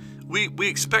 and we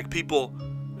expect people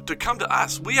to come to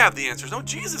us. We have the answers. No,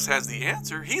 Jesus has the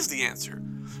answer. He's the answer.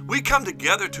 We come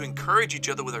together to encourage each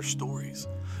other with our stories.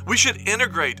 We should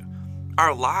integrate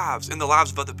our lives in the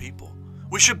lives of other people.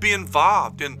 We should be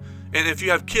involved and if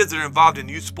you have kids that are involved in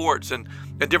youth sports and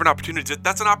different opportunities,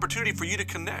 that's an opportunity for you to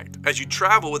connect as you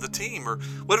travel with a team or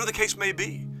whatever the case may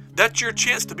be. That's your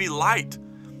chance to be light,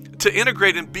 to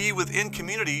integrate and be within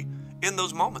community in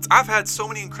those moments. I've had so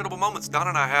many incredible moments, Donna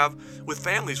and I have, with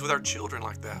families, with our children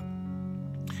like that.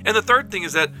 And the third thing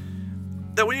is that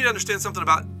we need to understand something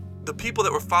about the people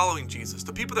that were following Jesus,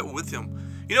 the people that were with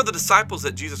him. You know, the disciples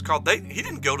that Jesus called, he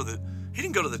didn't go to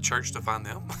the church to find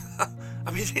them.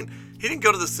 I mean, he didn't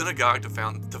go to the synagogue to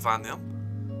find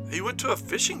them. He went to a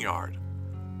fishing yard.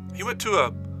 He went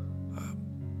to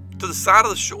the side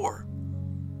of the shore.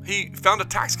 He found a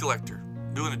tax collector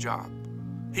doing a job.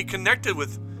 He connected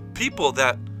with people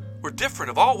that were different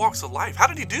of all walks of life. How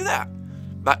did he do that?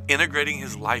 By integrating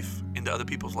his life into other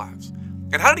people's lives.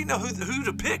 And how did he know who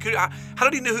to pick? How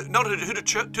did he know who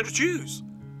to choose?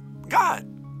 God.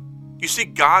 You see,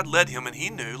 God led him, and he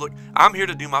knew, look, I'm here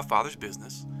to do my Father's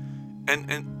business,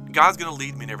 and God's going to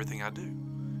lead me in everything I do.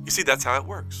 You see, that's how it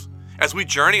works. As we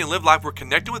journey and live life, we're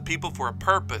connected with people for a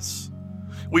purpose.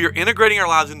 We are integrating our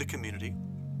lives into community.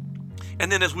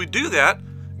 And then as we do that,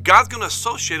 God's going to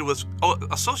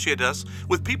associate us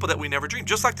with people that we never dreamed.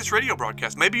 Just like this radio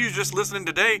broadcast. Maybe you're just listening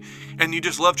today and you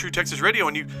just love True Texas Radio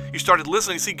and you started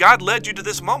listening. See, God led you to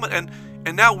this moment,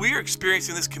 and now we're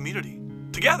experiencing this community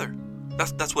together.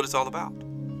 That's what it's all about.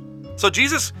 So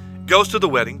Jesus goes to the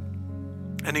wedding,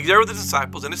 and he's there with his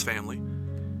disciples and his family.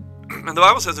 And the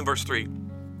Bible says in verse 3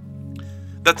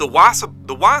 that the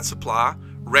wine supply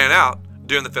ran out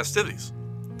during the festivities.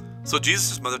 So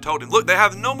Jesus' mother told him, look, they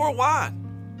have no more wine.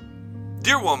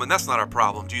 Dear woman, that's not our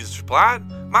problem, Jesus replied.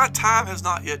 My time has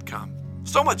not yet come.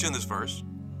 So much in this verse.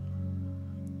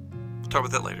 We'll talk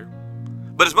about that later.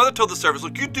 But his mother told the servants,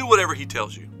 look, you do whatever he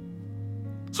tells you.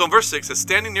 So in verse 6, it says,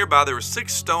 standing nearby there were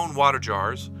 6 stone water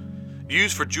jars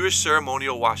used for Jewish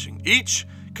ceremonial washing. Each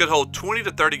could hold 20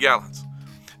 to 30 gallons.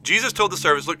 Jesus told the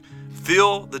servants, look,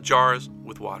 fill the jars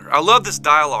with water. I love this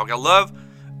dialogue. I love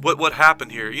what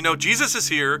happened here. You know, Jesus is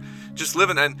here just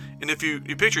living, and if you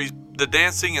picture the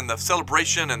dancing and the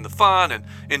celebration and the fun and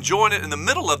enjoying it in the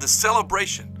middle of the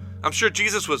celebration. I'm sure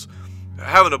Jesus was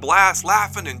having a blast,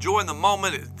 laughing, enjoying the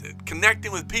moment,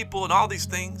 connecting with people and all these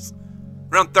things.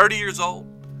 Around 30 years old.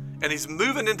 And he's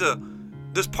moving into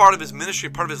this part of his ministry,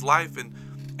 part of his life.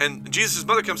 And Jesus'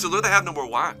 mother comes and says, look, they have no more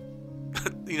wine.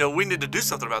 You know, we need to do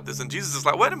something about this. And Jesus is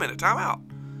like, wait a minute, time out.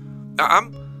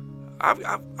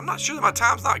 I'm not sure that my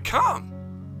time's not come.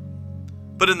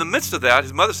 But in the midst of that,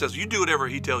 his mother says, you do whatever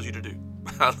he tells you to do.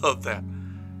 I love that.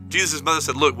 Jesus' mother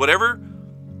said, look, whatever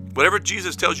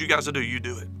Jesus tells you guys to do, you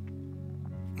do it.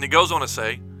 And he goes on to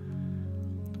say,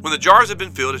 when the jars had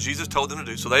been filled, as Jesus told them to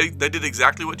do, so they did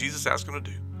exactly what Jesus asked them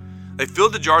to do. They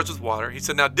filled the jars with water. He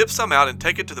said, now dip some out and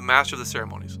take it to the master of the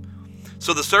ceremonies.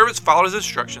 So the servants followed his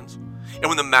instructions. And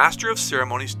when the master of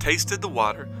ceremonies tasted the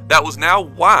water, that was now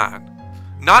wine,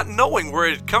 not knowing where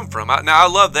it had come from. Now I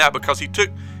love that because he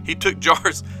took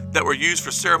jars that were used for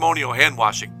ceremonial hand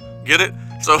washing. Get it?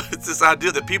 So it's this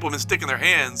idea that people have been sticking their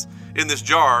hands in this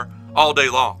jar all day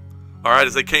long. All right,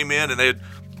 as they came in and they had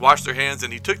washed their hands,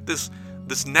 and he took this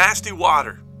nasty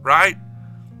water, right?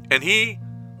 And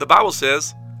the Bible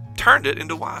says, turned it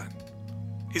into wine.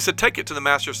 He said, take it to the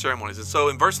master of ceremonies. And so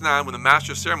in verse 9, when the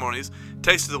master of ceremonies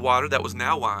tasted the water that was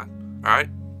now wine, all right,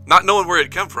 not knowing where it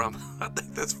had come from, I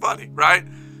think that's funny, right?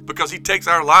 Because he takes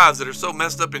our lives that are so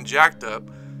messed up and jacked up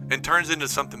and turns it into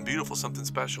something beautiful, something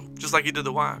special, just like he did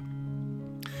the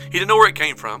wine. He didn't know where it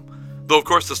came from, though of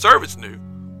course the servants knew.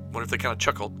 Wonder if they kind of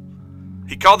chuckled.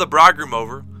 He called the bridegroom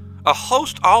over. A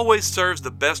host always serves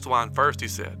the best wine first, he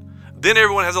said. Then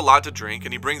everyone has a lot to drink,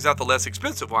 and he brings out the less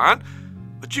expensive wine,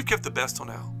 but you've kept the best till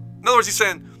now. In other words, he's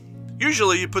saying,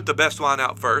 usually you put the best wine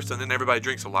out first, and then everybody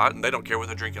drinks a lot, and they don't care what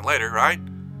they're drinking later, right?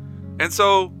 And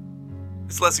so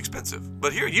it's less expensive.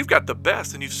 But here, you've got the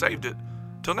best, and you've saved it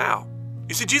till now.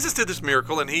 You see, Jesus did this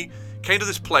miracle, and he came to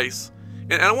this place,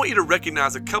 and I want you to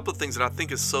recognize a couple of things that I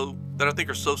think are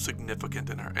so significant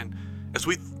in our, and as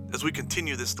we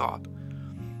continue this thought,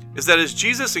 is that as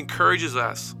Jesus encourages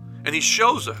us, and he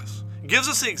shows us, gives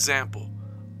us the example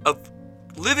of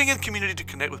living in community to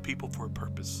connect with people for a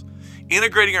purpose,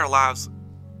 integrating our lives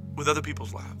with other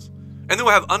people's lives. And then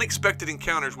we'll have unexpected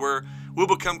encounters where we'll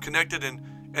become connected and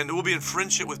we'll be in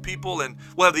friendship with people, and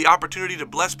we'll have the opportunity to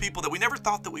bless people that we never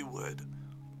thought that we would.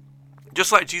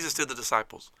 Just like Jesus did the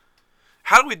disciples.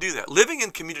 How do we do that? Living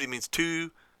in community means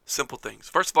 2 simple things.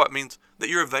 First of all, it means that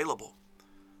you're available.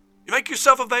 You make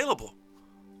yourself available.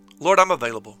 Lord, I'm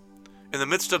available. In the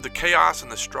midst of the chaos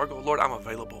and the struggle, Lord, I'm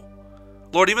available.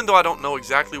 Lord, even though I don't know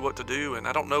exactly what to do and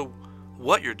I don't know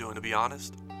what you're doing, to be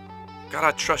honest, God,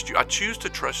 I trust you. I choose to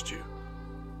trust you.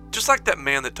 Just like that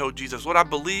man that told Jesus, Lord, I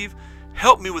believe,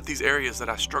 help me with these areas that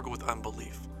I struggle with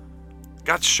unbelief.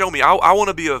 God, show me. I want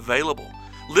to be available.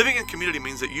 Living in community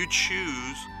means that you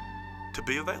choose to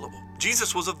be available.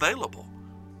 Jesus was available.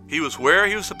 He was where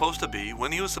he was supposed to be,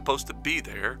 when he was supposed to be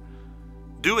there,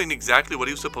 doing exactly what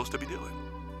he was supposed to be doing.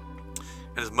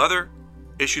 And his mother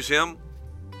issues him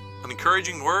an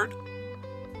encouraging word.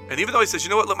 And even though he says, you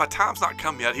know what, look, my time's not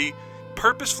come yet, he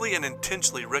purposefully and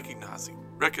intentionally recognizes,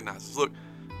 look,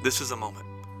 this is a moment.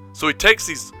 So he takes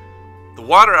the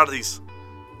water out of these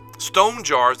stone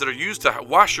jars that are used to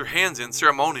wash your hands in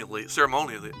ceremonially.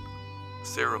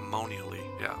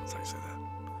 Yeah, that's how you say that.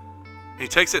 And he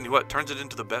takes it and he turns it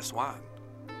into the best wine.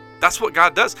 That's what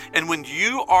God does. And when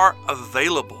you are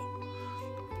available,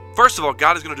 first of all,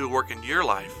 God is going to do a work in your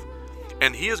life,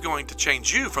 and he is going to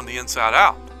change you from the inside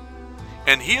out.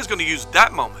 And he is going to use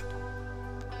that moment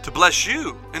to bless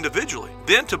you individually,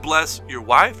 then to bless your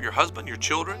wife, your husband, your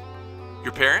children,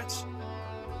 your parents.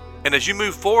 And as you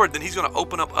move forward, then he's going to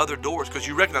open up other doors, because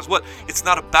you recognize what? It's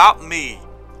not about me.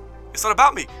 It's not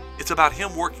about me. It's about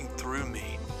him working through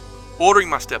me, ordering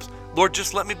my steps. Lord,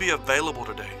 just let me be available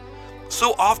today.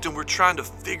 So often we're trying to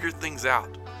figure things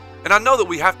out. And I know that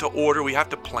we have to order, we have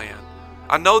to plan.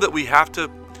 I know that we have to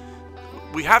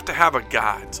have a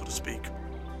guide, so to speak.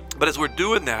 But as we're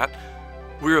doing that,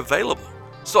 we're available.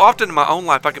 So often in my own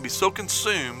life, I can be so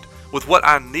consumed with what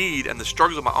I need and the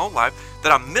struggles of my own life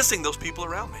that I'm missing those people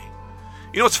around me.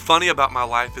 You know what's funny about my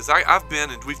life is I've been,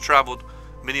 and we've traveled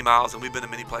many miles, and we've been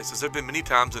in many places. There have been many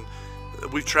times, and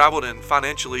we've traveled, and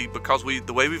financially, because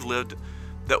the way we've lived,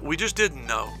 that we just didn't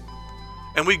know.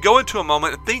 And we go into a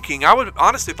moment and thinking, I would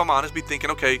honestly, if I'm honest, be thinking,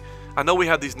 okay, I know we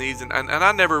have these needs, and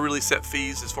I never really set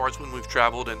fees as far as when we've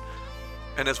traveled,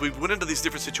 and as we went into these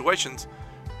different situations,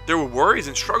 there were worries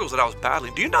and struggles that I was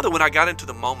battling. Do you know that when I got into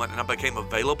the moment and I became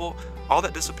available, all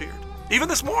that disappeared? Even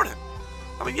this morning.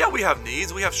 I mean, yeah, we have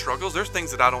needs, we have struggles. There's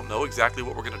things that I don't know exactly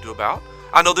what we're going to do about.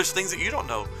 I know there's things that you don't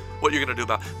know what you're going to do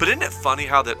about. But isn't it funny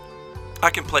how that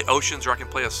I can play Oceans, or I can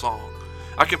play a song.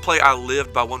 I can play I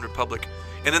Lived by One Republic.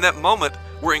 And in that moment,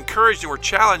 we're encouraged and we're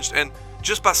challenged. And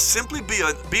just by simply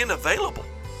being available,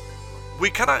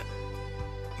 we kind of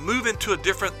move into a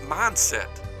different mindset.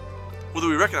 Whether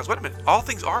we recognize, wait a minute, all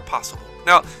things are possible.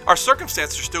 Now, our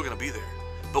circumstances are still going to be there,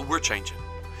 but we're changing.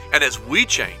 And as we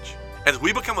change, as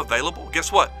we become available,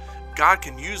 guess what? God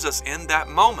can use us in that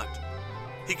moment.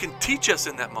 He can teach us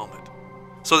in that moment.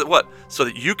 So that what? So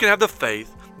that you can have the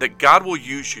faith that God will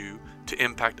use you to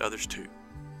impact others too.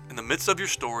 In the midst of your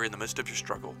story, in the midst of your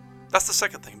struggle. That's the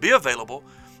second thing. Be available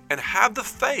and have the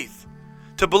faith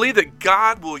to believe that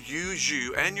God will use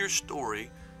you and your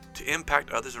story to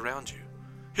impact others around you.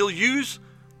 He'll use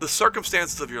the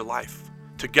circumstances of your life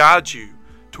to guide you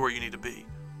to where you need to be.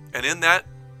 And in that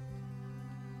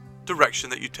direction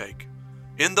that you take,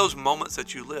 in those moments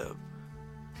that you live,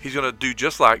 he's going to do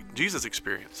just like Jesus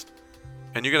experienced.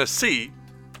 And you're going to see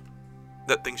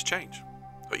that things change.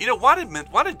 But you know, why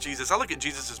did Jesus, I look at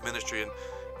Jesus' ministry, and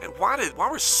why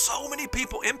were so many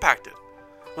people impacted?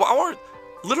 Why were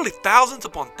literally thousands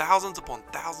upon thousands upon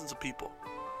thousands of people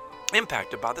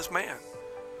impacted by this man?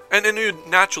 And then you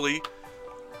naturally,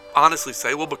 honestly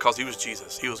say, well, because he was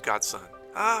Jesus. He was God's son.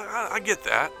 I get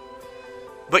that.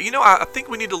 But you know, I think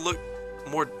we need to look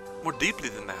more deeply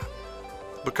than that.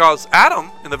 Because Adam,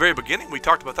 in the very beginning, we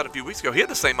talked about that a few weeks ago, he had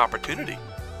the same opportunity.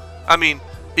 I mean,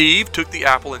 Eve took the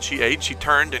apple and she ate. She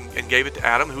turned and gave it to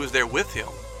Adam, who was there with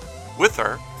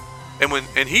her.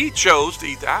 And he chose to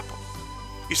eat the apple.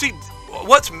 You see,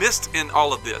 what's missed in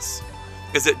all of this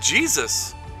is that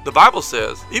Jesus, the Bible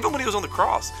says, even when he was on the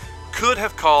cross, could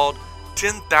have called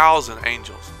 10,000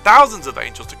 angels, thousands of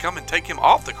angels to come and take him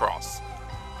off the cross.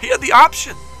 He had the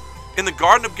option. In the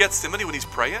Garden of Gethsemane when he's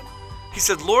praying, he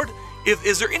said, Lord,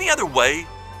 is there any other way?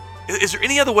 Is there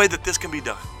any other way that this can be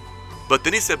done? But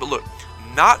then he said, but look,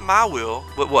 not my will,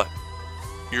 but what?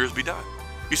 Yours be done.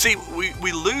 You see,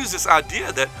 we lose this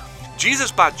idea that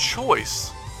Jesus, by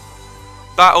choice,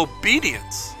 by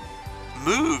obedience,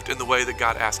 moved in the way that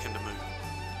God asked him to move.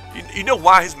 You know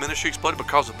why his ministry exploded?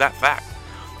 Because of that fact.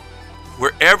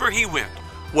 Wherever he went,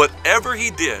 whatever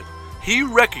he did, he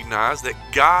recognized that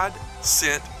God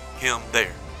sent him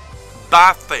there.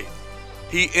 By faith,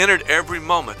 he entered every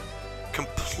moment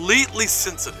completely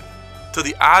sensitive to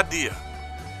the idea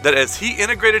that as he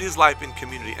integrated his life in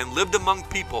community and lived among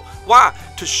people, why?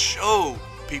 To show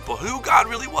people who God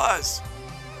really was.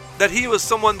 That he was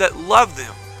someone that loved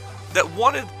them, that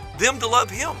wanted them to love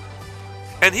him.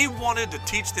 And he wanted to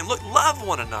teach them, look, love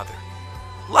one another.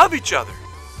 Love each other.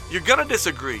 You're going to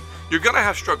disagree. You're going to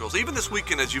have struggles. Even this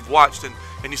weekend as you've watched and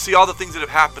you see all the things that have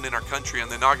happened in our country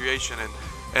and the inauguration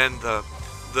and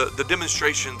the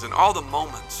demonstrations and all the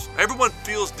moments. Everyone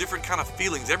feels different kind of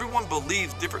feelings. Everyone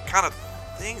believes different kind of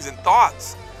things and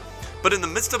thoughts. But in the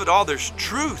midst of it all, there's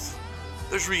truth.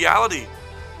 There's reality.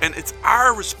 And it's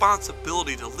our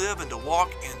responsibility to live and to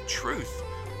walk in truth.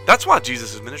 That's why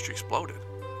Jesus' ministry exploded.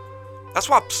 That's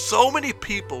why so many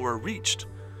people were reached,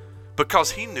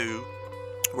 because he knew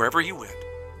Wherever he went,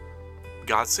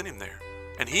 God sent him there.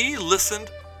 And he listened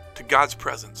to God's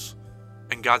presence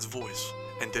and God's voice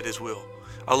and did his will.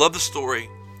 I love the story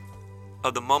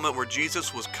of the moment where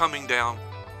Jesus was coming down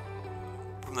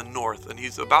from the north and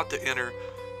he's about to enter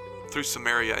through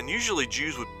Samaria. And usually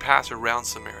Jews would pass around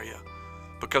Samaria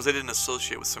because they didn't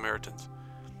associate with Samaritans.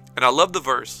 And I love the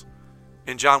verse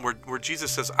in John where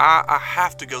Jesus says, I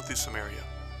have to go through Samaria.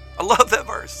 I love that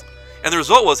verse. And the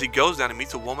result was he goes down and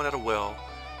meets a woman at a well,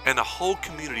 and the whole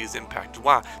community is impacted.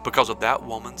 Why? Because of that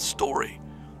woman's story.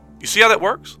 You see how that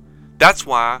works? That's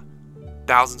why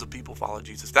thousands of people followed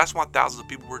Jesus. That's why thousands of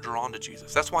people were drawn to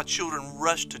Jesus. That's why children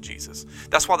rushed to Jesus.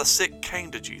 That's why the sick came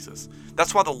to Jesus.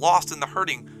 That's why the lost and the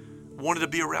hurting wanted to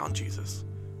be around Jesus.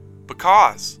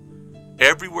 Because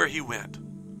everywhere he went,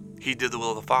 he did the will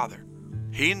of the Father.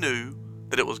 He knew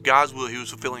that it was God's will he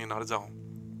was fulfilling and not his own.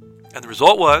 And the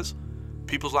result was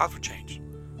people's lives were changed.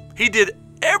 He did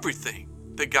everything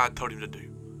that God told him to do.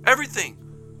 Everything.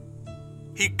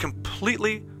 He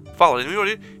completely followed. And you know what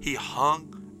he did? He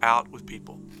hung out with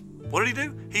people. What did he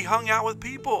do? He hung out with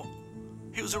people.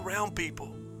 He was around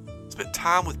people. Spent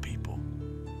time with people.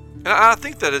 And I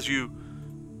think that as you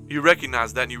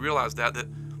recognize that and you realize that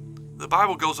the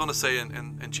Bible goes on to say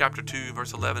in chapter 2,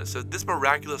 verse 11, it says, this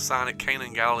miraculous sign at Cana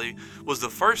in Galilee was the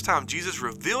first time Jesus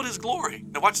revealed his glory.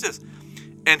 Now watch this.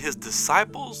 And his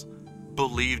disciples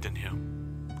believed in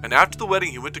him. And after the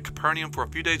wedding, he went to Capernaum for a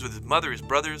few days with his mother, his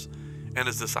brothers, and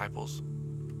his disciples.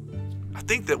 I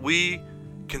think that we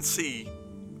can see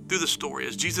through the story,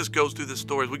 as Jesus goes through this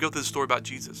story, as we go through the story about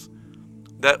Jesus,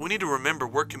 that we need to remember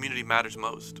where community matters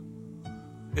most.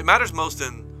 It matters most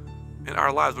in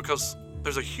our lives because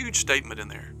there's a huge statement in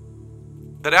there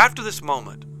that after this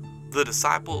moment, the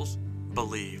disciples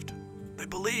believed. They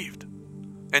believed.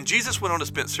 And Jesus went on to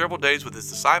spend several days with his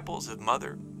disciples, his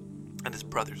mother, and his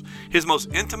brothers. His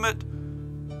most intimate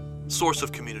source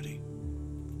of community.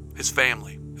 His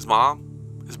family, his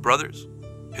mom, his brothers,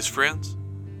 his friends.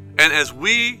 And as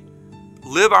we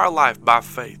live our life by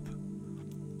faith,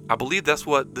 I believe that's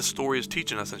what this story is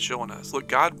teaching us and showing us. Look,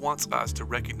 God wants us to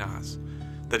recognize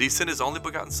that he sent his only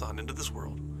begotten Son into this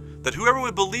world, that whoever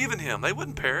would believe in him, they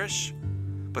wouldn't perish,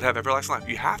 but have everlasting life.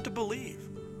 You have to believe.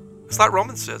 It's like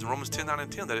Romans says in Romans 10, 9,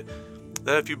 and 10, that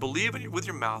if you believe with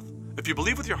your mouth, if you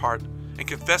believe with your heart and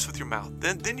confess with your mouth,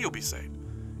 then you'll be saved.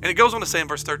 And it goes on to say in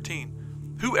verse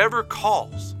 13, whoever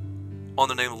calls on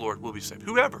the name of the Lord will be saved.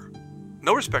 Whoever.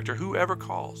 No respecter. Whoever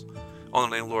calls on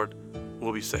the name of the Lord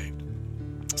will be saved.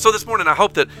 So this morning, I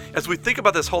hope that as we think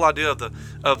about this whole idea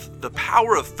of the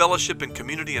power of fellowship and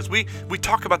community, as we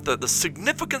talk about the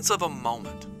significance of a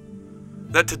moment,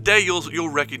 that today you'll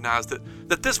recognize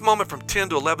that this moment from 10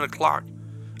 to 11 o'clock,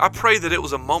 I pray that it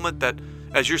was a moment that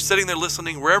as you're sitting there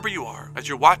listening, wherever you are, as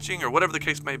you're watching or whatever the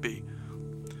case may be,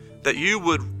 that you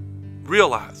would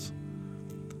realize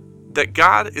that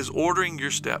God is ordering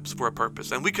your steps for a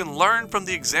purpose. And we can learn from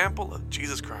the example of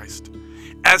Jesus Christ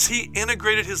as he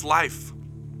integrated his life,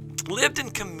 lived in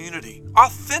community,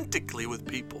 authentically with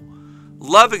people,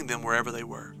 loving them wherever they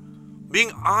were,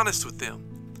 being honest with them,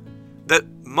 that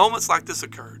moments like this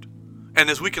occurred. And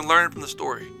as we can learn from the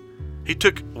story, he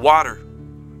took water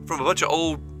from a bunch of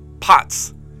old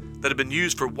pots that had been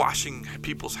used for washing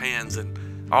people's hands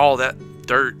and all that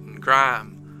dirt and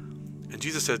grime. And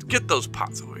Jesus said, get those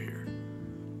pots over here.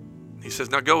 And he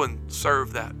says, now go and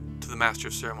serve that to the master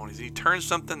of ceremonies. And he turned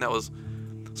something that was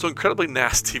so incredibly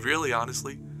nasty, really,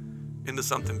 honestly, into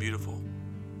something beautiful.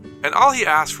 And all he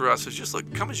asks for us is just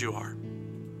look, come as you are.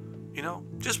 You know,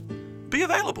 just be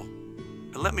available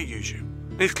and let me use you.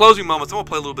 In these closing moments, I'm going to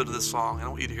play a little bit of this song, and I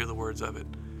want you to hear the words of it.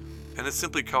 And it's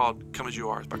simply called Come As You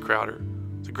Are. It's by Crowder.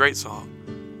 It's a great song.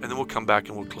 And then we'll come back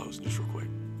and we'll close just real quick.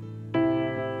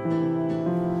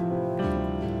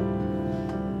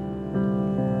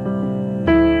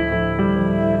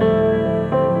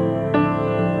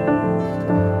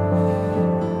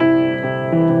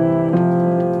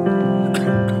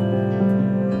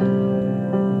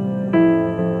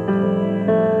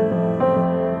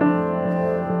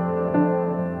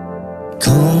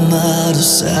 Come out of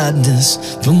sadness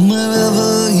from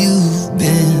wherever you've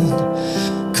been.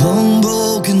 Come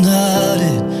broken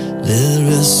hearted, let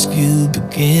rescue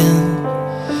begin.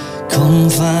 Come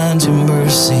find your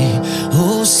mercy,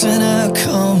 oh sinner,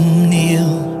 come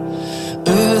kneel.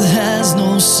 Earth has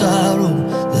no sorrow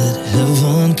that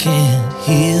heaven can't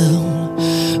heal.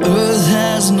 Earth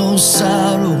has no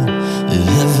sorrow that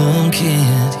heaven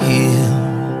can't heal.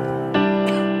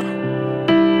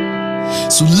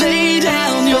 So lay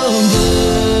down your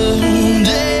burdens,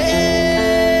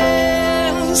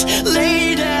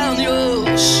 lay down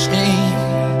your shame.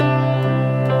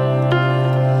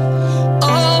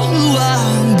 All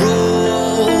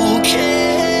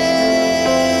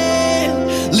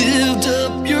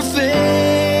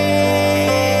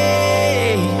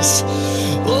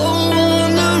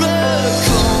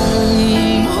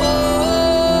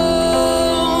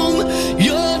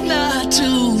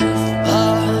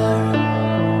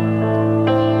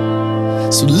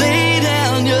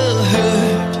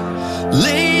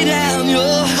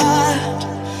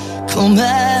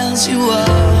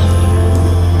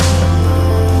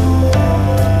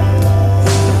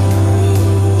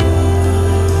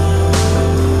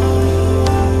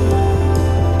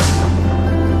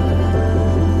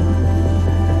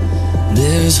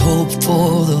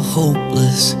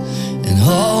hopeless and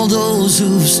all those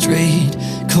who've strayed.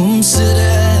 Come sit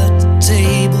at the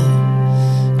table,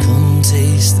 come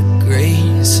taste the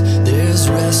grace. There's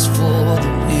rest for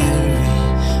the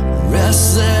weary,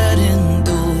 rest that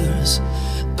endures.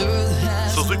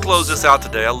 So as we close this out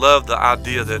today, I love the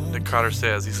idea that Carter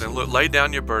says. He said, look, lay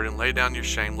down your burden, lay down your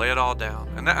shame, lay it all down.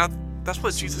 And that's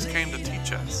what Jesus came to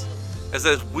teach us, is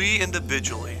that as we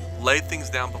individually lay things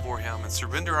down before him and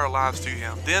surrender our lives to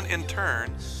him, then in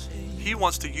turn, he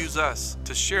wants to use us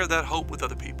to share that hope with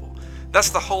other people. That's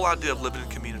the whole idea of living in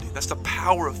community. That's the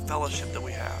power of fellowship that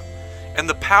we have. And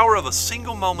the power of a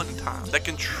single moment in time that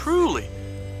can truly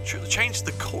change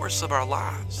the course of our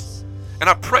lives. And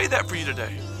I pray that for you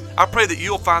today. I pray that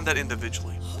you'll find that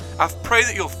individually. I pray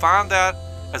that you'll find that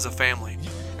as a family.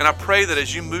 And I pray that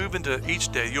as you move into each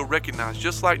day, you'll recognize,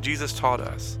 just like Jesus taught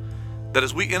us, that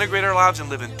as we integrate our lives and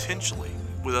live intentionally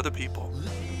with other people,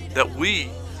 that we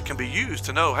can be used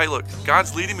to know, hey, look,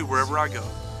 God's leading me wherever I go.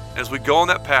 And as we go on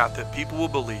that path, that people will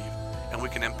believe and we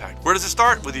can impact. Where does it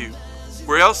start? With you.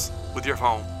 Where else? With your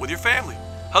home, with your family,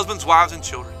 husbands, wives, and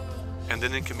children, and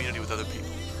then in community with other people.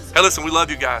 Hey, listen, we love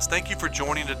you guys. Thank you for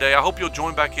joining today. I hope you'll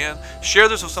join back in. Share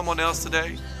this with someone else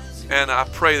today. And I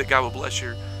pray that God will bless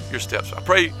your steps. I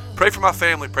pray for my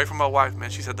family. Pray for my wife, man.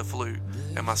 She's had the flu.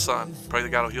 And my son. Pray that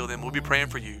God will heal them. We'll be praying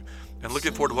for you. And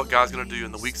looking forward to what God's going to do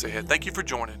in the weeks ahead. Thank you for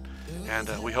joining. And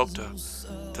we hope to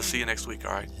see you next week,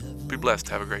 all right? Be blessed.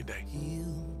 Have a great day.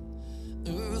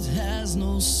 Earth has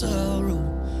no sorrow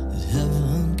that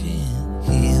heaven can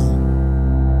heal.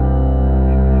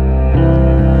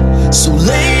 So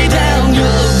lay